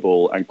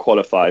 renewable and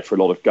qualify for a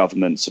lot of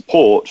government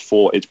support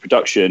for its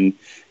production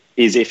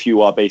is if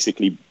you are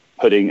basically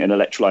putting an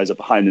electrolyzer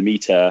behind the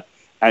meter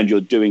and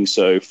you're doing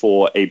so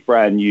for a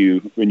brand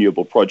new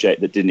renewable project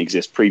that didn't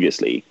exist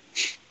previously.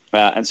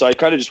 And so I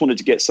kind of just wanted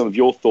to get some of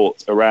your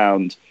thoughts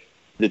around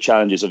the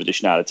challenges of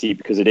additionality,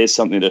 because it is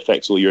something that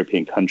affects all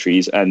European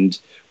countries, and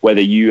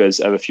whether you as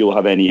Everfuel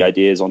have any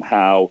ideas on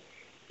how,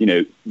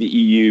 the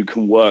EU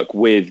can work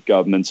with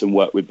governments and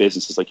work with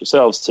businesses like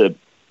yourselves to,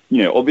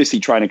 obviously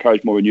try and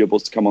encourage more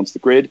renewables to come onto the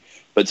grid,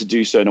 but to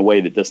do so in a way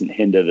that doesn't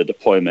hinder the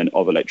deployment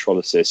of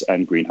electrolysis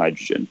and green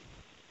hydrogen.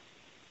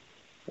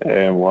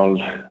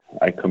 Well,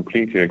 I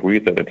completely agree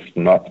that it's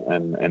not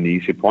an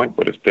easy point,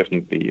 but it's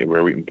definitely a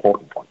very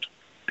important point.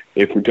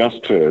 If we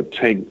just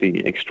take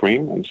the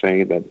extreme and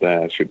say that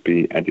there should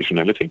be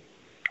additionality,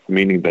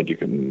 meaning that you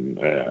can,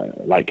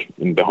 like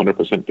in the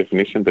 100%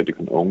 definition, that you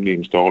can only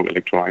install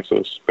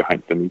electrolyzers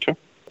behind the meter,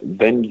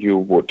 then you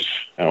would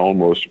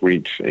almost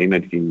reach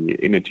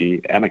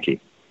energy anarchy,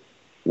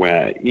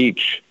 where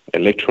each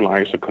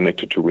electrolyzer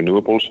connected to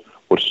renewables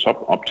would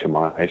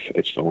sub-optimize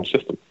its own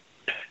system.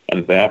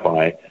 And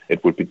thereby,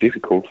 it would be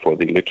difficult for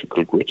the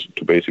electrical grid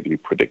to basically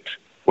predict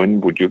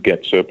when would you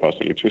get surplus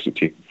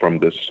electricity from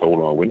this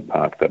solar or wind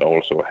park that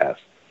also has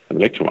an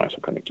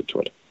electrolyzer connected to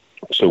it.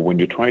 So when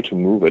you try to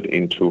move it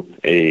into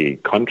a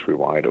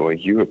countrywide or a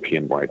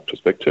European-wide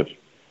perspective,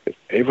 if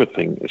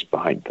everything is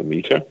behind the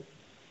meter,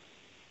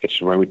 it's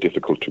very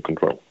difficult to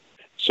control.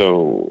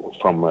 So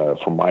from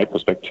my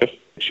perspective,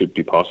 it should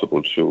be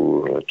possible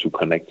to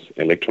connect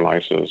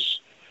electrolyzers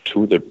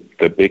to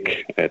the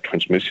big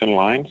transmission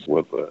lines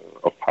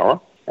of power.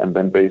 And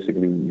then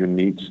basically you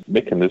need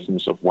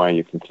mechanisms of where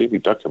you can clearly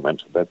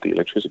document that the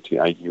electricity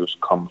I use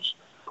comes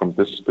from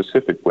this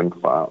specific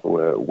wind park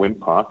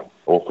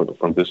or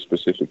from this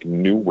specific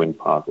new wind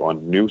park or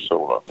new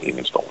solar being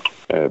installed.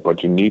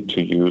 But you need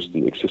to use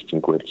the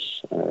existing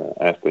grids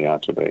as they are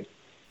today.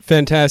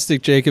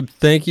 Fantastic, Jacob.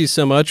 Thank you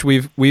so much.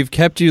 We've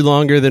kept you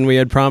longer than we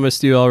had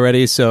promised you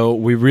already, so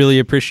we really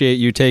appreciate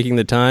you taking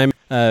the time.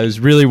 It was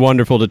really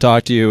wonderful to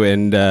talk to you,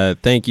 and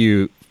thank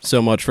you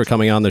so much for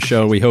coming on the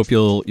show. We hope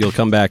you'll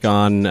come back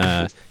on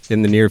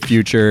in the near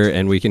future,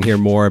 and we can hear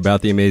more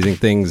about the amazing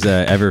things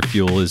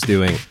Everfuel is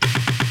doing.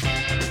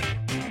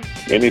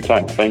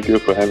 Anytime. Thank you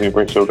for having a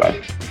great show, guys.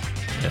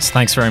 Yes,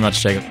 thanks very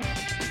much, Jacob.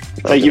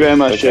 Thank you very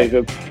much,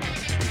 Jacob.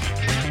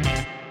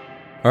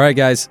 All right,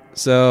 guys.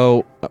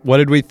 So what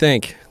did we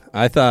think?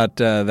 I thought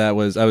that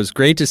was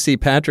great to see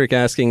Patrick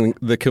asking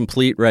the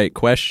complete right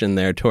question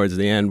there towards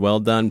the end. Well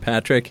done,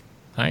 Patrick.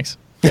 Thanks.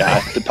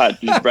 Yeah, the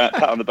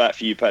pat on the back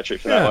for you,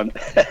 Patrick, for that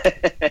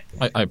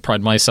one. I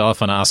pride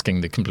myself on asking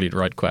the complete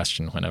right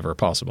question whenever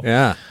possible.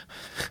 Yeah.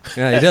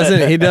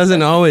 He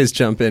doesn't always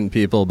jump in,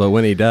 people, but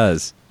when he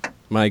does,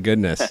 my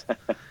goodness.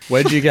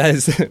 What did you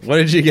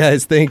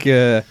guys think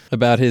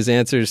about his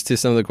answers to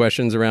some of the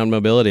questions around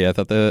mobility? I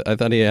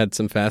thought he had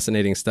some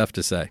fascinating stuff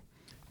to say.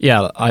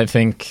 Yeah, I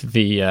think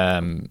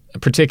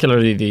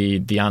particularly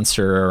the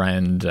answer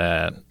around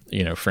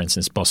for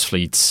instance, bus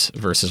fleets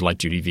versus light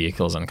duty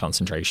vehicles and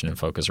concentration and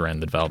focus around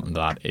the development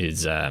of that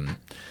is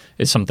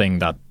something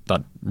that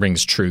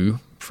rings true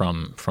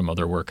from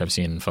other work I've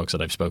seen, folks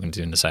that I've spoken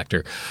to in the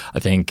sector. I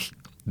think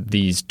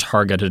these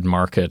targeted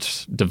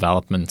market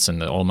developments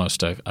and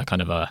almost a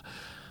kind of a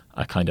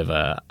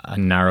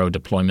narrow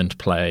deployment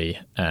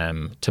play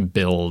to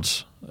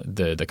build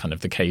the kind of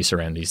the case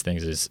around these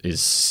things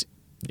is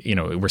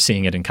we're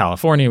seeing it in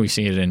California, we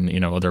see it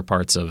in other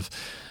parts of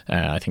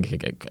I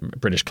think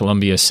British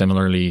Columbia.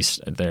 Similarly,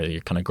 they're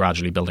kind of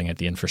gradually building out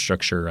the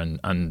infrastructure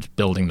and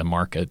building the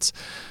markets,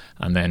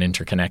 and then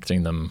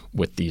interconnecting them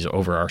with these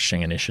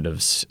overarching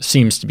initiatives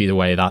seems to be the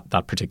way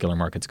that particular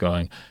market's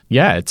going.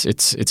 Yeah,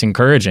 it's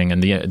encouraging,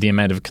 and the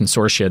amount of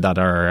consortia that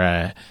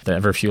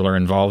Everfuel are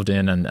involved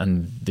in,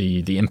 and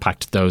the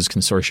impact those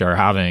consortia are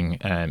having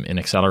in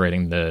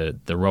accelerating the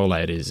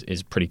rollout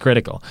is pretty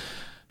critical.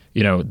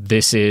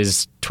 This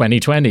is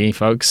 2020,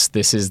 folks.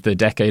 This is the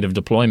decade of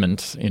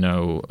deployment.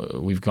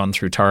 We've gone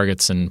through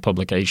targets and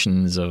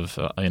publications of,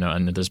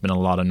 and there's been a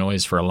lot of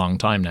noise for a long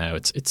time now.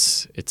 It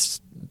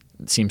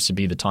seems to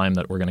be the time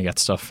that we're going to get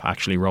stuff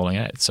actually rolling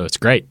out. So it's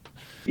great.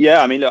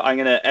 Yeah, I mean, look, I'm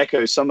going to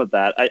echo some of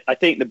that. I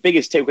think the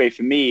biggest takeaway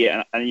for me,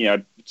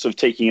 and sort of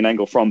taking an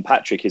angle from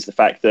Patrick, is the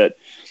fact that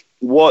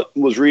what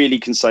was really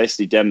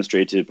concisely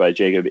demonstrated by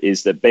Jacob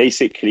is that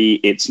basically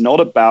it's not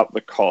about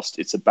the cost,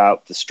 it's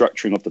about the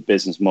structuring of the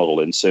business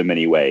model in so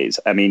many ways.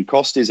 I mean,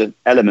 cost is an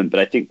element, but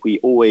I think we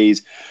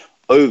always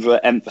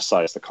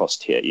overemphasize the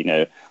cost here.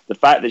 The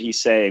fact that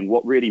he's saying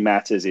what really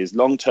matters is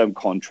long-term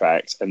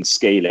contracts and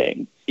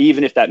scaling,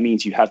 even if that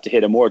means you have to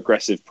hit a more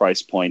aggressive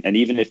price point, and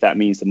even if that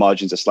means the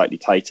margins are slightly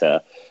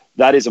tighter,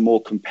 that is a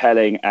more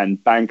compelling and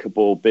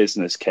bankable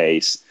business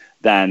case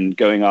than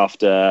going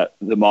after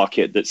the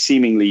market that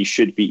seemingly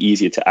should be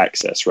easier to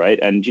access, right?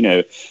 And,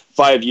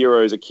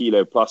 €5 a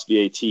kilo plus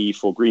VAT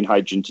for green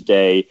hydrogen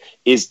today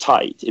is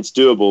tight. It's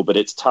doable, but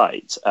it's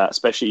tight,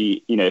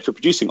 especially, if you're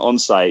producing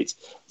on-site,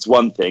 it's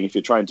one thing. If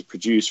you're trying to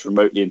produce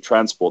remotely in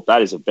transport,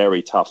 that is a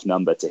very tough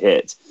number to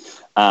hit.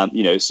 So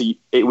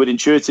it would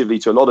intuitively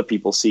to a lot of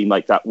people seem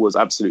like that was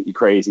absolutely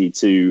crazy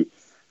to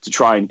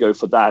try and go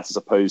for that, as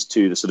opposed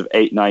to the sort of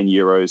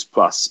 €8-9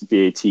 plus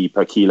VAT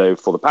per kilo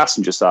for the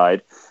passenger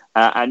side.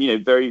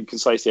 And very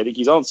concisely, I think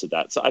he's answered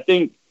that. So I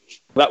think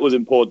that was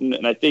important.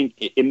 And I think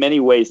in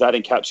many ways that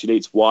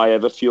encapsulates why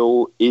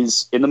Everfuel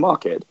is in the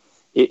market.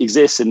 It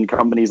exists in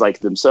companies like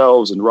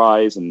themselves and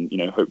Rise and,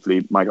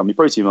 hopefully my company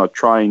Protein are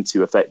trying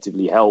to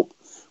effectively help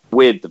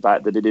with the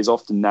fact that it is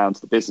often down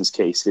to the business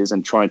cases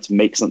and trying to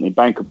make something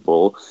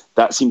bankable.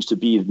 That seems to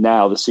be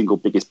now the single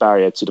biggest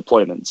barrier to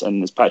deployment.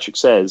 And as Patrick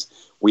says,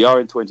 we are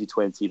in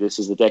 2020. This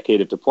is the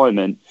decade of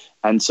deployment.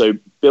 And so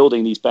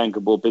building these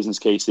bankable business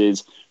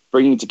cases,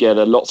 bringing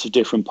together lots of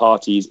different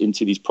parties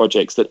into these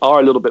projects that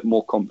are a little bit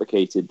more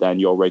complicated than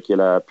your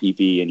regular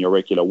PV and your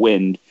regular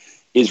wind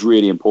is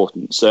really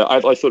important. So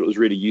I thought it was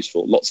really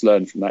useful. Lots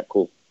learned from that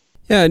call.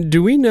 Yeah.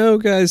 Do we know,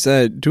 guys,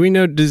 is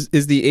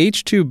the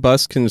H2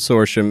 Bus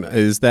Consortium,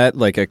 is that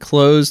like a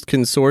closed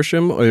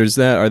consortium, or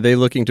are they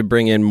looking to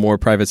bring in more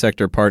private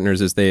sector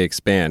partners as they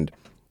expand?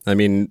 I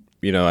mean,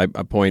 I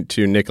point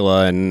to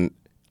Nikola and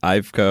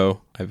Iveco.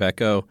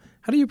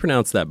 How do you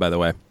pronounce that, by the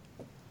way?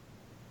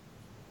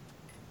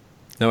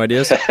 No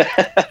ideas?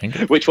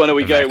 Which one are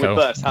we going with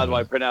first? How do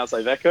I pronounce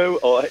Iveco?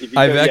 Or if you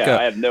Iveco. Go,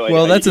 I have no idea.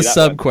 Well, that's a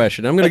sub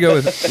question. I'm going to go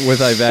with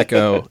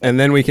Iveco, and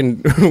then we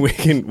can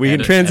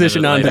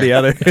transition on to the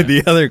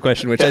other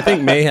question, which I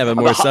think may have a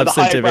more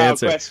substantive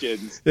answer.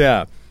 Questions.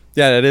 Yeah,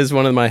 that is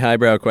one of my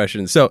highbrow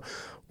questions. So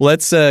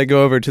let's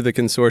go over to the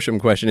consortium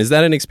question. Is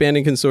that an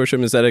expanding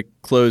consortium? Is that a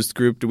closed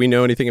group? Do we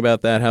know anything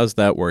about that? How's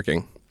that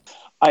working?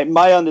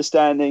 My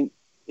understanding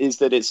is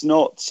that it's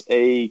not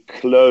a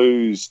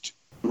closed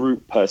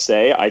group per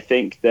se. I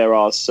think there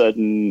are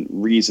certain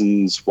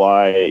reasons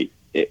why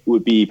it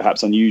would be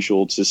perhaps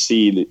unusual to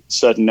see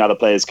certain other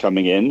players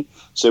coming in.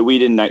 So we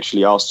didn't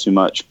actually ask too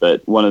much,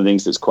 but one of the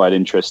things that's quite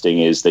interesting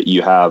is that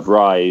you have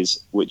Rise,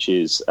 which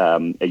is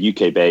a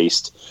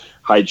UK-based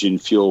hydrogen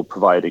fuel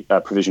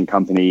provision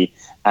company,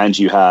 and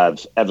you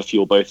have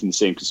Everfuel both in the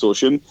same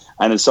consortium.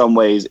 And in some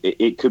ways,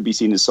 it could be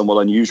seen as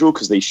somewhat unusual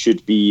because they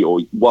should be,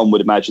 or one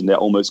would imagine they're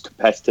almost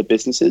competitor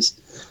businesses.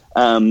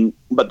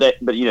 But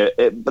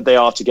they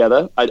are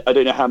together. I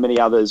don't know how many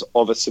others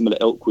of a similar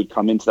ilk would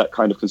come into that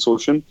kind of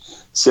consortium.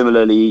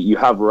 Similarly, you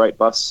have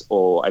Wrightbus,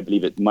 or I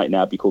believe it might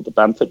now be called the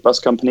Bamford Bus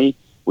Company,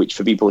 which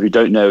for people who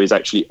don't know is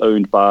actually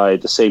owned by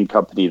the same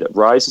company that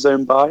Rise is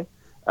owned by,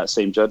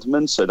 same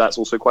gentleman. So that's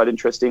also quite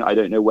interesting. I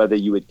don't know whether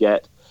you would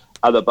get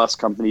other bus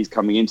companies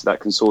coming into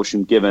that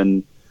consortium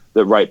given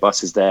that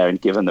Wrightbus is there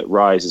and given that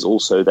Rise is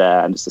also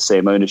there and it's the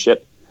same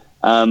ownership.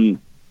 And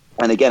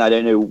again, I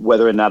don't know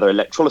whether another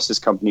electrolysis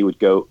company would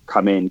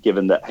come in,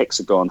 given that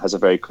Hexagon has a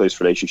very close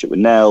relationship with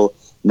Nel.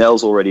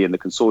 Nel's already in the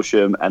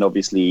consortium, and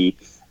obviously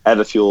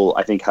Everfuel,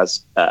 I think,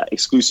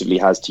 exclusively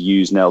has to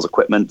use Nel's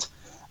equipment.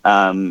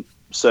 I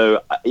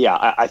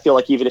feel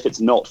like even if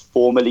it's not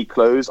formally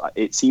closed,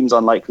 it seems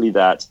unlikely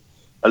that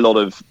a lot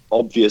of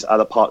obvious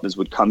other partners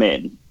would come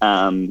in.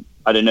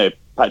 I don't know,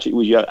 Patrick,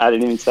 would you add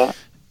anything to that?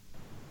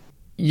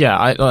 Yeah,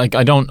 I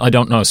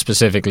don't know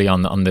specifically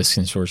on this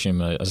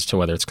consortium as to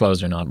whether it's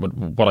closed or not. But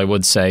what I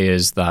would say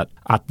is that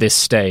at this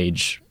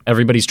stage,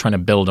 everybody's trying to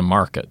build a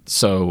market.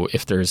 So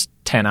if there's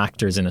 10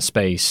 actors in a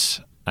space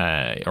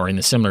or in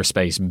a similar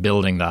space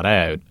building that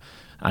out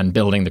and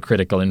building the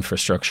critical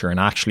infrastructure and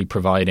actually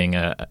providing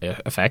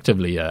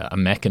effectively a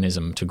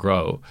mechanism to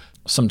grow,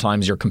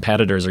 sometimes your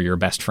competitors are your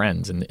best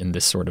friends in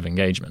this sort of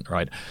engagement,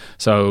 right?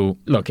 So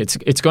look,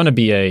 it's going to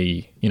be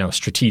a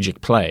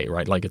strategic play,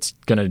 right? Like it's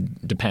going to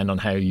depend on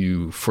how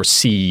you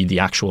foresee the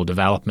actual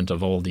development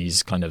of all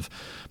these kind of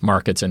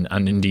markets and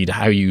indeed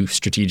how you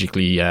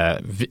strategically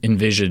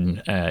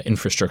envision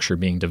infrastructure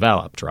being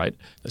developed, right?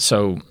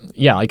 So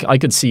yeah, I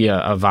could see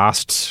a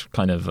vast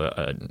kind of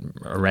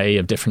array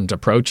of different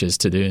approaches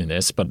to doing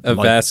this, but a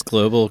vast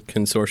global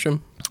consortium.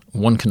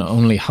 One can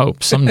only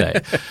hope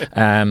someday.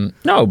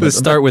 No, but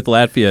start with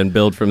Latvia and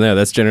build from there.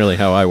 That's generally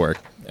how I work.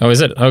 Oh, is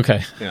it?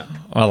 Okay. Yeah.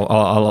 Well,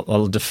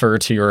 I'll defer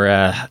to your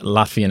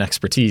Latvian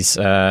expertise.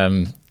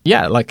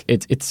 Yeah, like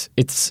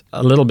it's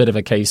a little bit of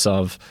a case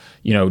of,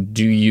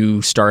 do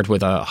you start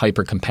with a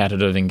hyper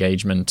competitive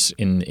engagement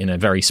in a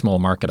very small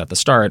market at the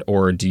start,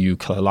 or do you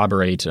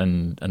collaborate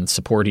and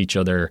support each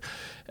other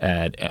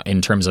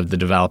in terms of the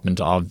development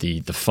of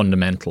the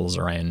fundamentals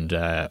around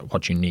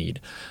what you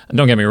need? And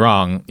don't get me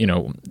wrong,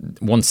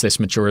 once this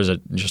matures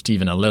just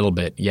even a little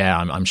bit, yeah,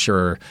 I'm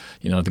sure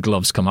the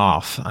gloves come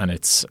off and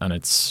it's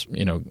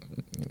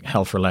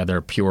hell for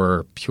leather,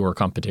 pure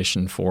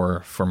competition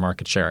for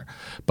market share.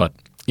 But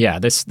yeah,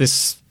 this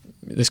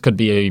could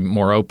be a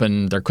more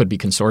open. There could be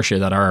consortia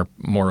that are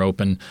more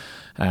open.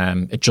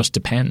 It just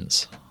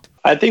depends.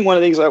 I think one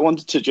of the things I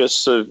wanted to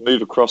just sort of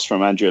move across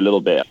from Andrew a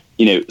little bit,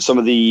 some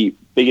of the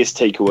biggest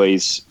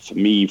takeaways for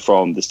me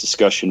from this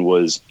discussion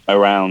was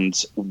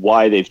around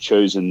why they've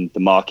chosen the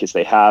markets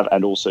they have,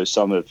 and also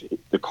some of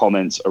the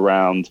comments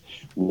around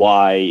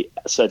why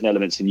certain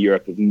elements in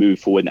Europe have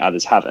moved forward and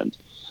others haven't.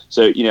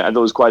 So, I thought it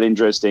was quite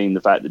interesting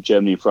the fact that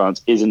Germany and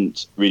France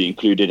isn't really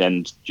included,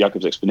 and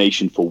Jakob's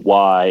explanation for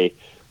why,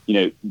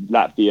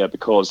 Latvia,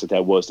 because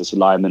there was this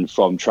alignment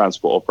from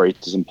transport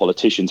operators and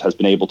politicians, has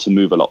been able to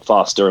move a lot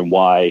faster, and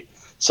why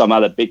some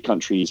other big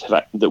countries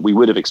that we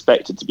would have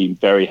expected to be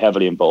very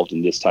heavily involved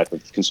in this type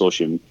of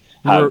consortium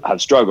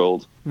have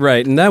struggled.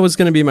 Right, and that was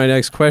going to be my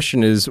next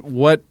question: is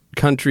what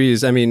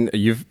countries? I mean,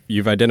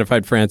 you've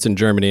identified France and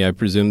Germany. I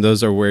presume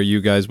those are where you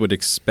guys would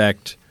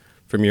expect,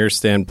 from your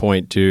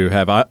standpoint, to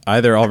have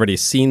either already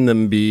seen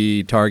them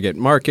be target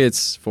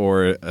markets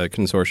for a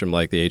consortium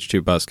like the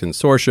H2 Bus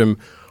Consortium,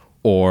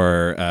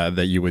 or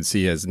that you would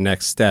see as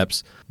next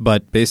steps.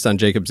 But based on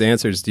Jakob's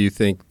answers, do you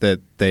think that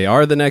they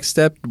are the next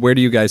step? Where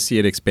do you guys see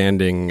it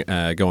expanding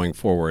going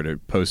forward,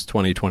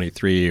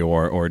 post-2023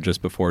 or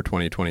just before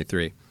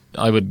 2023?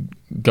 I would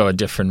go a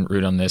different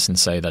route on this and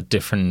say that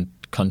different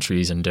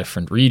countries in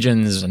different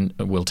regions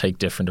will take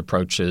different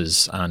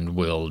approaches and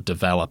will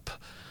develop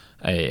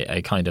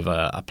a kind of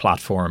a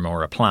platform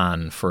or a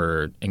plan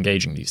for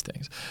engaging these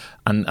things.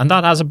 And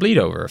that has a bleed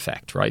over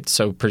effect, right?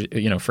 So,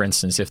 for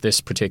instance, if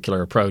this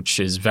particular approach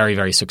is very,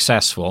 very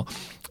successful,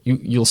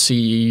 you'll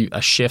see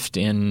a shift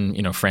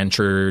in, French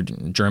or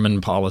German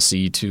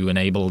policy to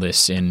enable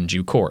this in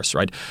due course,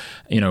 right?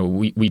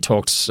 We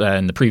talked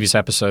in the previous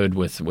episode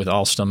with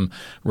Alstom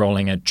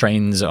rolling out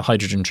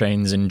hydrogen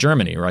trains in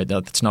Germany, right?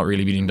 That's not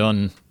really being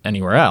done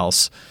anywhere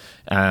else.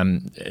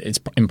 It's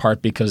in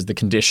part because the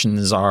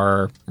conditions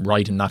are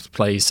right in that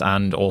place,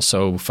 and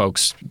also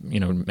folks,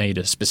 made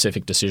a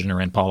specific decision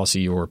around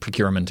policy or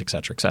procurement, et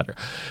cetera, et cetera.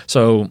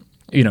 So,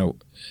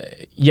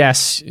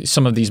 yes,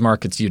 some of these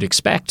markets you'd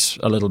expect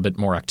a little bit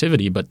more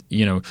activity, but,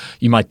 you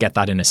might get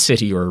that in a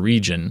city or a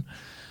region,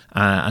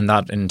 and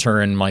that in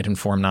turn might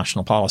inform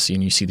national policy,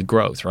 and you see the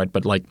growth, right?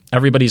 But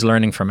everybody's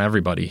learning from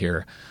everybody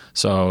here.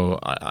 So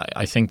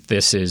I think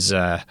this is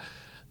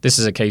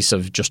a case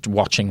of just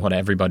watching what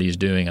everybody is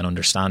doing and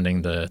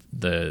understanding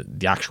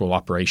the actual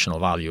operational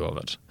value of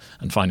it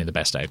and finding the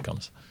best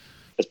outcomes.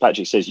 as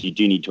Patrick says, you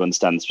do need to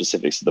understand the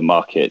specifics of the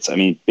markets. I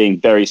mean, being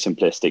very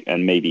simplistic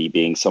and maybe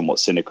being somewhat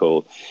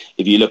cynical,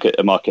 if you look at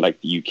a market like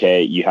the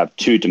UK, you have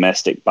 2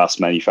 domestic bus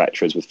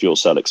manufacturers with fuel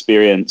cell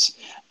experience.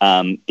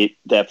 It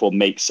therefore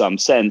makes some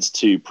sense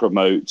to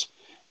promote,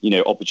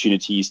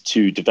 opportunities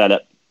to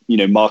develop,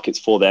 markets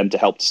for them to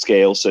help to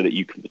scale so that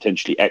you can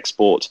potentially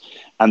export.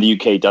 And the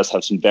UK does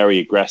have some very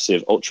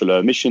aggressive ultra low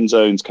emission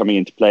zones coming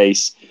into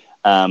place.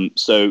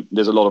 So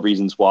there's a lot of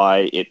reasons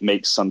why it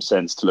makes some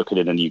sense to look at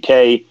it in the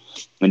UK.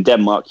 In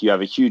Denmark, you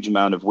have a huge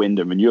amount of wind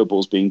and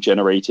renewables being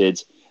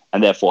generated,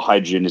 and therefore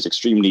hydrogen is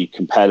extremely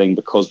compelling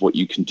because of what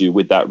you can do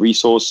with that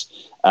resource.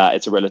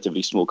 It's a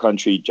relatively small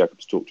country.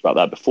 Jacob's talked about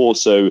that before.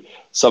 So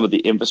some of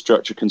the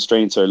infrastructure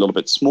constraints are a little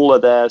bit smaller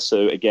there.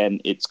 So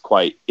again, it's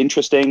quite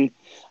interesting.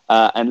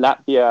 And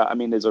Latvia, I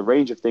mean, there's a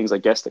range of things, I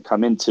guess, that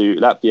come into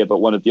Latvia, but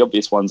one of the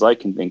obvious ones I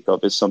can think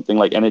of is something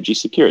like energy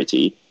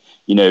security.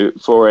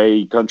 For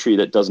a country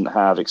that doesn't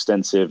have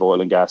extensive oil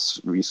and gas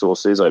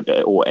resources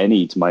or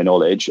any, to my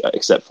knowledge,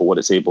 except for what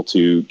it's able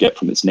to get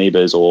from its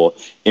neighbors or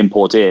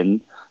import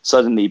in,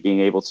 suddenly being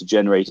able to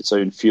generate its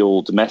own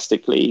fuel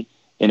domestically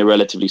in a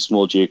relatively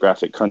small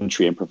geographic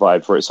country and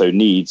provide for its own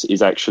needs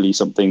is actually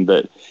something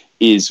that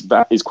is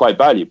quite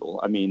valuable.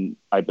 I mean,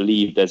 I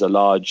believe there's a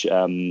large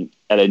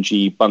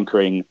LNG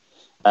bunkering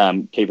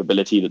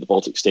capability that the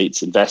Baltic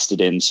states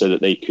invested in so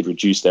that they could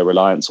reduce their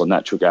reliance on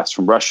natural gas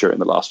from Russia in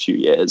the last few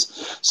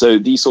years. So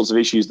these sorts of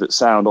issues that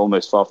sound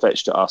almost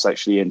far-fetched to us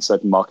actually in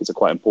certain markets are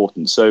quite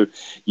important. So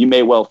you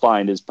may well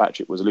find, as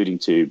Patrick was alluding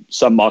to,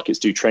 some markets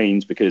do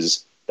trains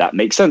because that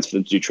makes sense for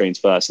them to do trains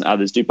first, and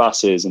others do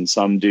buses, and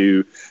some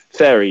do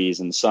ferries,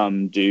 and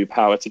some do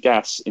power to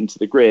gas into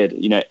the grid.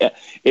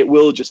 It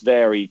will just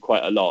vary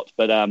quite a lot.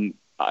 But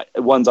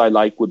ones I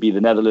like would be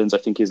the Netherlands, I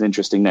think is an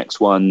interesting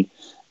next one.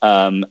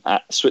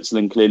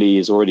 Switzerland clearly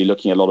is already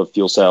looking at a lot of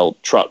fuel cell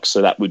trucks,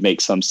 so that would make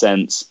some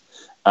sense.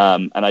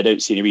 And I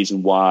don't see any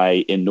reason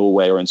why in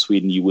Norway or in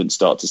Sweden you wouldn't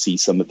start to see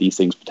some of these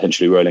things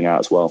potentially rolling out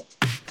as well.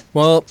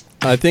 Well,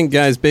 I think,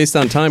 guys, based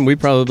on time, we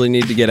probably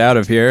need to get out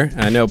of here.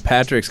 I know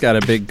Patrick's got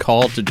a big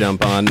call to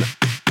jump on.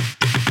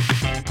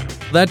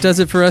 That does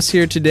it for us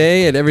here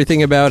today at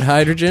Everything About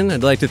Hydrogen.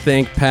 I'd like to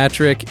thank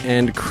Patrick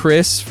and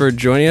Chris for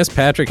joining us.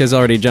 Patrick has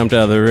already jumped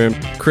out of the room.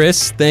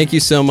 Chris, thank you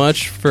so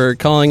much for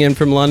calling in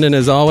from London,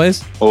 as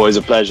always. Always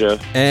a pleasure.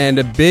 And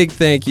a big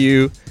thank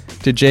you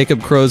to Jacob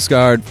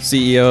Krogsgaard,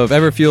 CEO of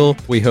Everfuel.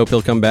 We hope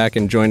he'll come back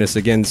and join us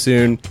again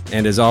soon.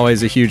 And as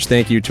always, a huge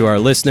thank you to our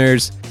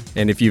listeners.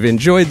 And if you've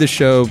enjoyed the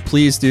show,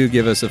 please do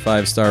give us a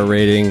 5-star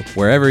rating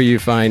wherever you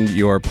find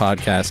your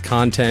podcast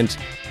content.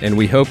 And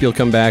we hope you'll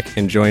come back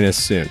and join us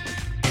soon.